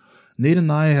agents. Nate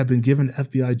and I had been given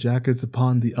FBI jackets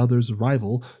upon the other's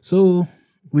arrival, so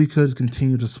we could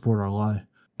continue to support our lie.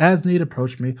 As Nate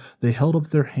approached me, they held up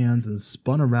their hands and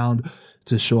spun around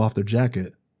to show off their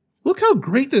jacket. "Look how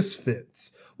great this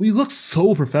fits! We look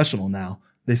so professional now,"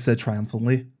 they said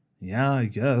triumphantly. "Yeah, I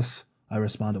guess," I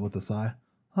responded with a sigh.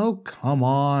 "Oh, come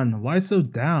on, why so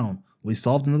down? We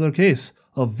solved another case.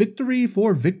 A victory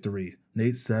for victory,"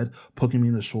 Nate said, poking me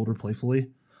in the shoulder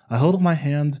playfully. I held up my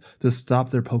hand to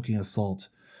stop their poking assault.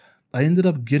 I ended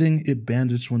up getting it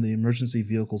bandaged when the emergency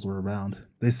vehicles were around.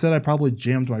 They said I probably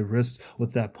jammed my wrist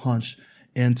with that punch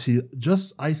and to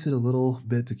just ice it a little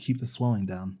bit to keep the swelling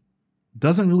down.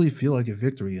 "Doesn't really feel like a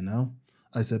victory, you know?"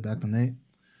 I said back to Nate.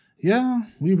 "Yeah,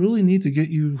 we really need to get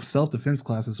you self-defense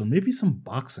classes or maybe some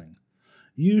boxing.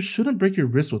 You shouldn't break your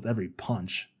wrist with every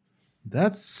punch."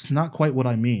 "That's not quite what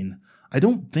I mean. I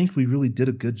don't think we really did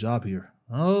a good job here."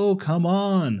 "Oh, come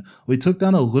on. We took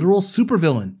down a literal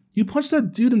supervillain. You punched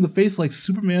that dude in the face like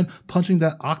Superman punching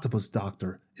that octopus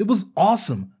doctor. It was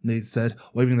awesome," Nate said,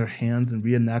 waving their hands and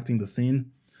reenacting the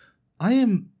scene. I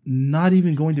am not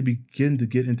even going to begin to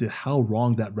get into how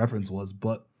wrong that reference was,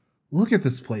 but look at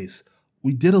this place.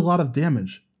 We did a lot of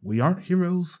damage. We aren't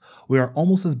heroes. We are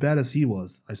almost as bad as he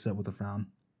was, I said with a frown.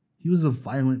 He was a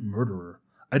violent murderer.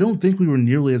 I don't think we were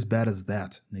nearly as bad as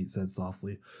that, Nate said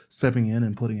softly, stepping in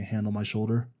and putting a hand on my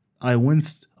shoulder. I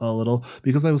winced a little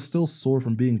because I was still sore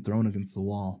from being thrown against the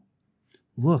wall.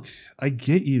 Look, I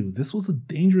get you. This was a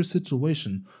dangerous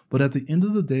situation, but at the end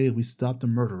of the day, we stopped a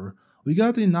murderer. We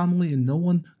got the anomaly and no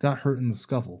one got hurt in the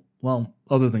scuffle. Well,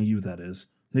 other than you, that is.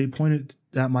 Nate pointed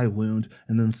at my wound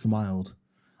and then smiled.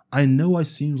 I know I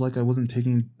seemed like I wasn't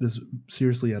taking this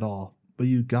seriously at all, but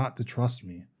you got to trust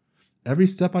me. Every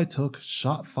step I took,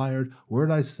 shot fired,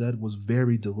 word I said was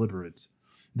very deliberate.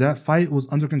 That fight was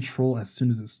under control as soon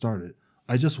as it started.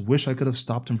 I just wish I could have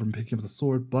stopped him from picking up the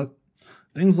sword, but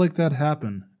things like that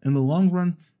happen. In the long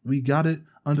run, we got it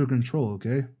under control,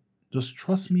 okay? Just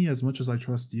trust me as much as I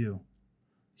trust you.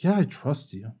 Yeah, I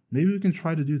trust you. Maybe we can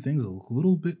try to do things a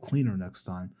little bit cleaner next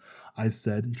time, I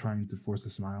said, trying to force a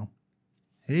smile.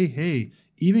 Hey,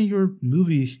 even your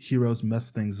movie heroes mess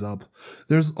things up.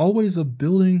 There's always a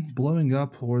building blowing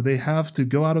up or they have to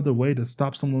go out of their way to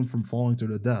stop someone from falling to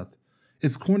their death.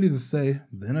 It's corny to say,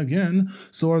 then again,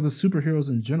 so are the superheroes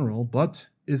in general, but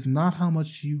it's not how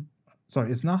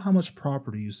much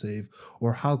property you save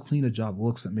or how clean a job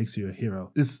looks that makes you a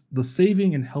hero. It's the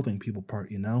saving and helping people part,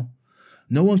 you know?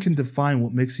 No one can define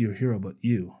what makes you a hero but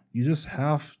you. You just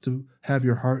have to have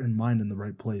your heart and mind in the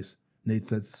right place, Nate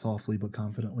said softly but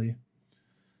confidently.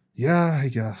 Yeah, I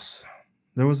guess.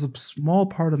 There was a small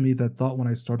part of me that thought when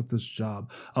I started this job,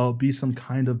 I would be some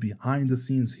kind of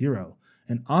behind-the-scenes hero.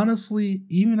 And honestly,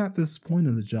 even at this point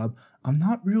in the job, I'm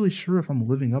not really sure if I'm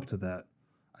living up to that.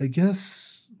 I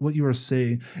guess what you are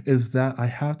saying is that I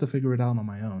have to figure it out on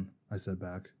my own, I said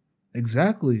back.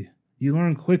 Exactly. You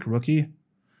learn quick, rookie.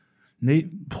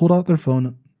 Nate pulled out their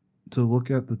phone to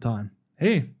look at the time.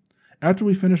 Hey, after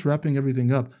we finish wrapping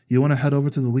everything up, you want to head over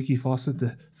to the leaky faucet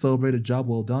to celebrate a job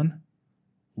well done?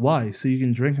 Why, so you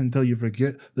can drink until you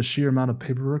forget the sheer amount of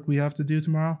paperwork we have to do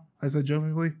tomorrow? I said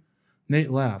jokingly. Nate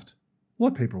laughed.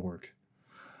 What paperwork?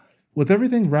 With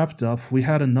everything wrapped up, we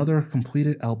had another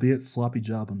completed, albeit sloppy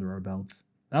job under our belts.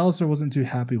 Alistair wasn't too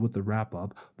happy with the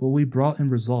wrap-up, but we brought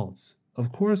in results.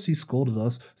 Of course, he scolded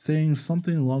us, saying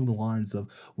something along the lines of,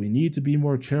 we need to be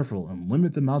more careful and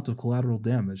limit the amount of collateral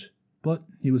damage, but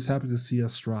he was happy to see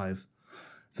us strive.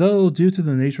 Though, due to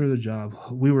the nature of the job,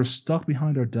 we were stuck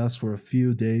behind our desks for a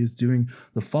few days doing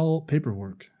the follow-up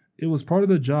paperwork. It was part of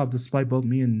the job despite both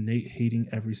me and Nate hating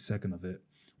every second of it.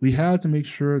 We had to make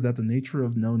sure that the nature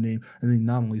of No Name and the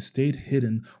anomaly stayed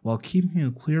hidden while keeping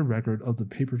a clear record of the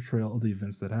paper trail of the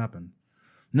events that happened.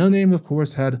 No Name, of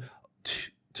course, had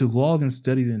to log and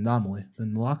study the anomaly,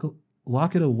 then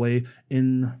lock it away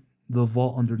in the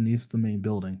vault underneath the main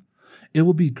building. It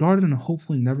would be guarded and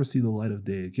hopefully never see the light of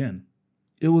day again.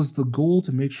 It was the goal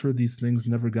to make sure these things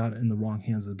never got in the wrong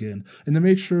hands again, and to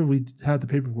make sure we had the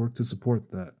paperwork to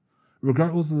support that.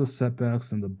 Regardless of the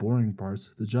setbacks and the boring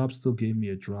parts, the job still gave me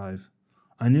a drive.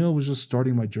 I knew I was just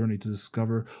starting my journey to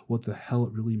discover what the hell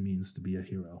it really means to be a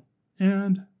hero.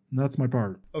 And that's my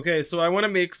part. Okay, so I want to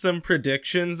make some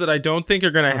predictions that I don't think are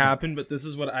going to Okay. happen, but this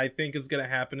is what I think is going to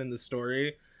happen in the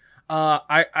story.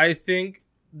 I think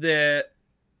that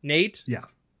Nate. Yeah.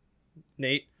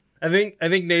 Nate. I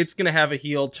think Nate's going to have a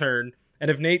heel turn. And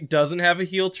if Nate doesn't have a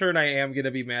heel turn, I am going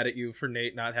to be mad at you for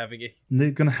Nate not having a... They're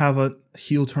gonna have a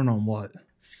heel turn on what?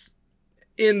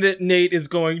 In that Nate is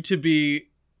going to be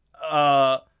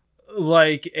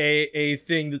like a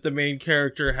thing that the main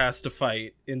character has to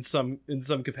fight in some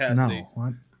capacity. No.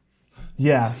 What?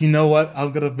 Yeah, you know what?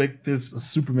 I'm gonna make this a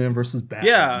Superman versus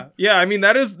Batman. Yeah. I mean,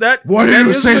 that is that. Why did that you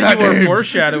is say what that you are name?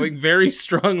 foreshadowing very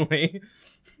strongly.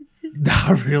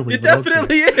 Not really. It but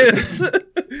definitely is.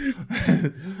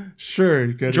 okay. Sure,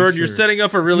 good. Jordan, you're sure. setting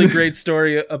up a really great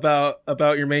story about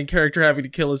your main character having to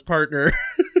kill his partner.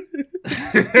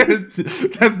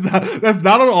 that's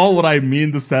not at all what I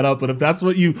mean to set up, but if that's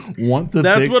what you want to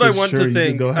That's think, what I then want sure, to you can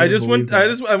think. go ahead I and believe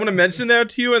that. want to mention that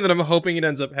to you, and then I'm hoping it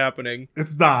ends up happening.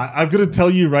 It's not. I'm gonna tell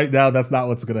you right now that's not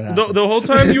what's gonna happen. The whole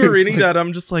time you were It's reading like- that,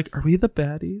 I'm just like, are we the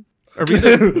baddies? Are we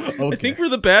the Okay. I think we're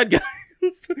the bad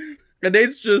guys. And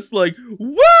Nate's just like,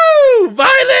 woo!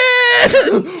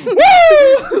 Violence!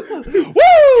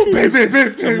 Woo!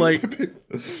 Baby. I'm like,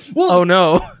 well, oh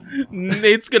no.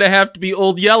 Nate's gonna have to be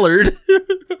old Yellard.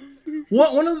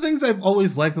 one of the things I've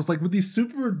always liked is like with these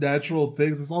supernatural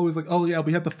things, it's always like, oh yeah,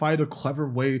 we have to find a clever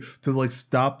way to like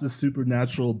stop the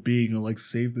supernatural being and like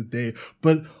save the day.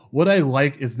 But what I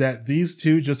like is that these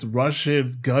two just rush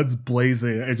in, guns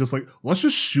blazing, and just like, let's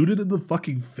just shoot it in the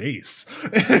fucking face.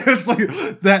 It's like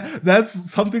that's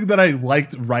something that I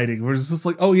liked writing, where it's just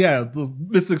like, oh yeah, the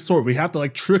mystic sword, we have to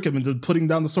like trick him into putting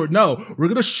down the sword. No, we're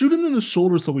gonna shoot him in the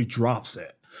shoulder so he drops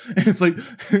it. And it's like,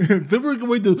 then we're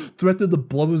going to threaten to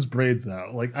blow his brains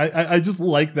out. Like, I just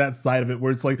like that side of it,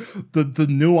 where it's like the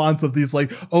nuance of these,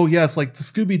 like, oh yes, like the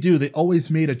Scooby-Doo, they always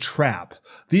made a trap.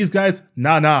 These guys,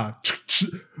 nah,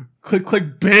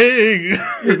 click, bang.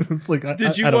 It's like,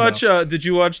 Did you I don't watch know. did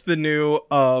you watch the new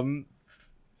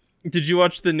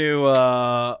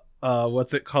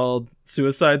what's it called?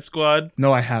 Suicide Squad?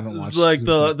 No, I haven't It's watched. like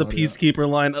Suicide the Squad yet. peacekeeper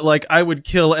line, like, I would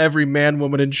kill every man,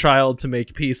 woman, and child to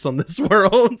make peace on this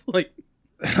world. Like,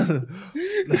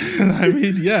 I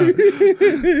mean, yeah.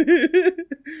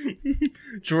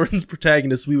 Jordan's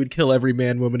protagonist, we would kill every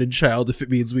man, woman, and child if it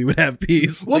means we would have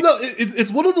peace. Well, no,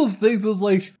 it's one of those things. It was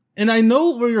like, and I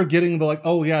know where you're getting the like,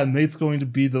 oh yeah, Nate's going to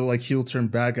be the like heel turn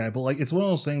bad guy, but like it's one of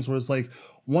those things where it's like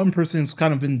one person's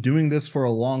kind of been doing this for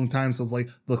a long time, so it's like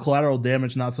the collateral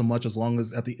damage not so much as long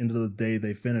as at the end of the day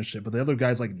they finish it. But the other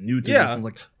guy's like new to Yeah. this and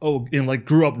like, oh, and like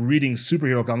grew up reading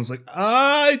superhero comics. Like,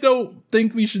 I don't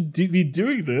think we should be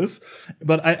doing this,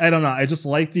 but I don't know. I just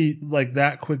like the like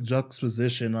that quick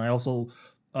juxtaposition. I also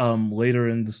later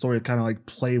in the story kind of like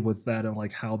play with that and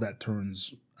like how that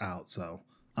turns out. So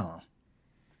I don't know.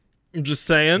 I'm just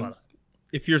saying, But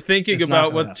if you're thinking it's not about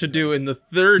gonna what happen. to do in the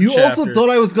third you chapter, also thought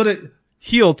I was gonna.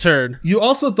 heel turn. You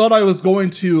also thought I was going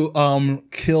to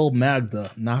kill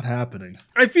Magda. Not happening.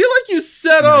 I feel like you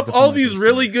set Not up the all final these story.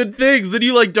 really good things and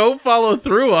you like don't follow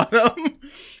through on them.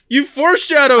 You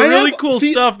foreshadow I really have- cool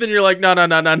see- stuff, then you're like, no.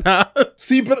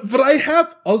 See, but I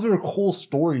have other cool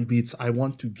story beats I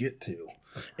want to get to.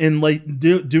 And like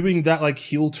doing that like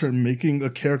heel turn, making a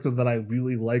character that I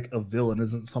really like a villain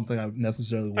isn't something I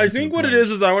necessarily want I to think what it approach.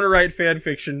 is I want to write fan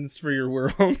fictions for your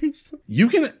worlds. You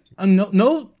can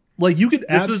no like you could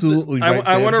absolutely write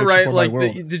I want to fan fiction write for my like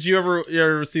world. did you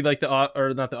ever see like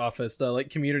or not the Office, the like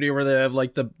Community, where they have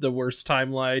like the worst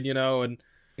timeline, you know? And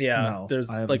yeah, No, there's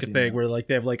I haven't like a seen thing that. where like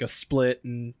they have like a split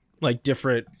and like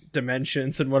different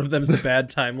dimensions, and one of them's the bad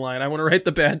timeline. I want to write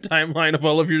the bad timeline of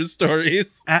all of your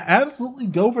stories Absolutely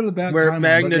go for the bad where timeline,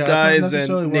 Magna but yeah, that's not dies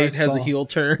necessarily and what I Nate has a saw. heel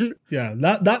turn. Yeah,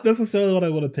 not necessarily what I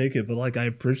want to take it, but like I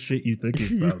appreciate you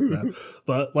thinking about that.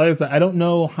 But like I said, I don't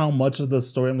know how much of the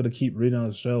story I'm going to keep reading on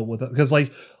the show with it, because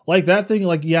like that thing,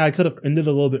 like yeah, I could have ended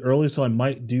a little bit early, so I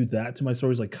might do that to my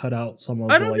stories, like cut out some of.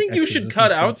 I the, don't like, think you should exposition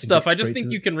cut out and stuff. get I just straight think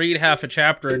to you can read half a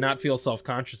chapter and not feel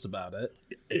self-conscious about it.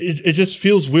 It just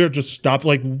feels weird. Just stop.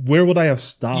 Like, where would I have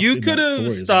stopped? You in could that story have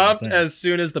is what I'm stopped saying. as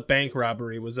soon as the bank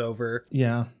robbery was over.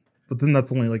 Yeah, but then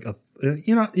that's only like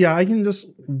yeah, I can just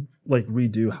like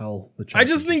redo how the. I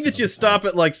just chapters think are that you set stop up.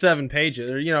 at like 7 pages,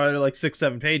 or or like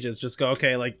 6-7 pages. Just go,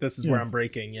 okay, like this is where Yeah. I'm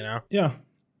breaking.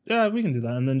 Yeah, we can do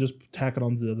that, and then just tack it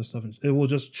onto the other stuff. And it will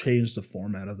just change the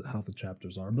format of how the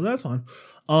chapters are, but that's fine.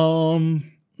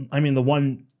 I mean, the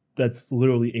one that's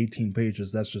literally 18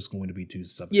 pages, that's just going to be 2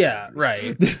 separate Yeah, chapters.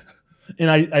 right. And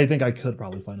I think I could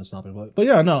probably find a stopping point. But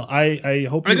yeah, no, I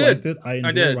hope you liked it. I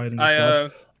enjoyed writing this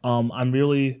stuff. I'm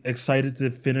really excited to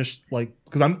finish, like,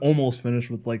 because I'm almost finished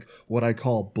with like what I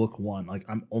call book 1. Like,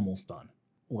 I'm almost done.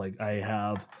 Like, I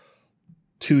have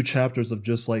 2 chapters of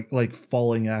just like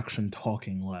falling action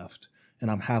talking left, and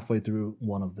I'm halfway through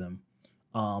one of them.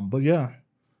 But yeah,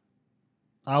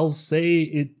 I'll say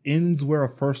it ends where a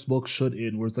first book should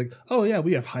end, where it's like, oh yeah,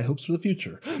 we have high hopes for the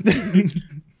future.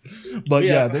 But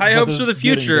yeah, high hopes for the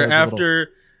future after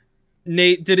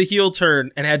Nate did a heel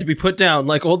turn and had to be put down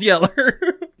like Old Yeller.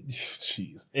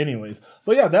 Jeez. Anyways,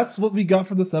 but yeah, that's what we got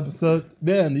for this episode.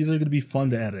 Man, these are going to be fun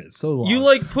to edit. It's so long. You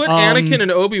like put Anakin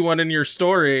and Obi-Wan in your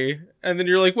story, and then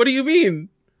you're like, "What do you mean?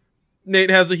 Nate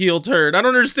has a heel turn?" I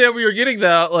don't understand where you're getting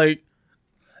that. Like,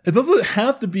 it doesn't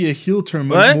have to be a heel turn,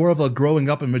 but it's more of a growing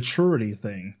up and maturity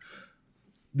thing.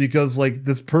 Because like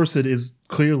this person is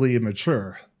clearly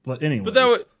immature. But anyways. But that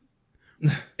would.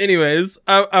 Anyways,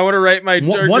 I want to write my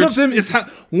one of them is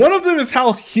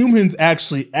how humans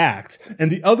actually act, and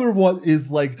the other one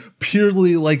is like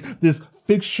purely like this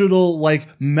fictional like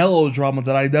melodrama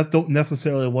that I don't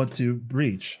necessarily want to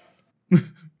breach.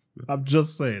 I'm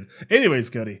just saying. Anyways,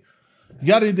 Cody, you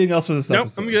got anything else for this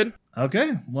episode? Nope, I'm good.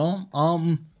 Okay, well,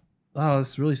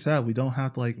 it's really sad we don't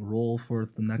have to like roll for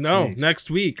the next week. No, next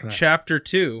week, okay. Chapter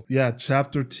 2. Yeah,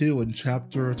 Chapter 2 and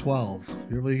Chapter 12.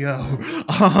 Here we go.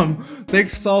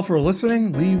 Thanks all for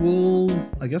listening. We will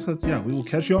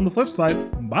catch you on the flip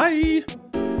side. Bye.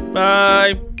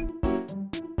 Bye.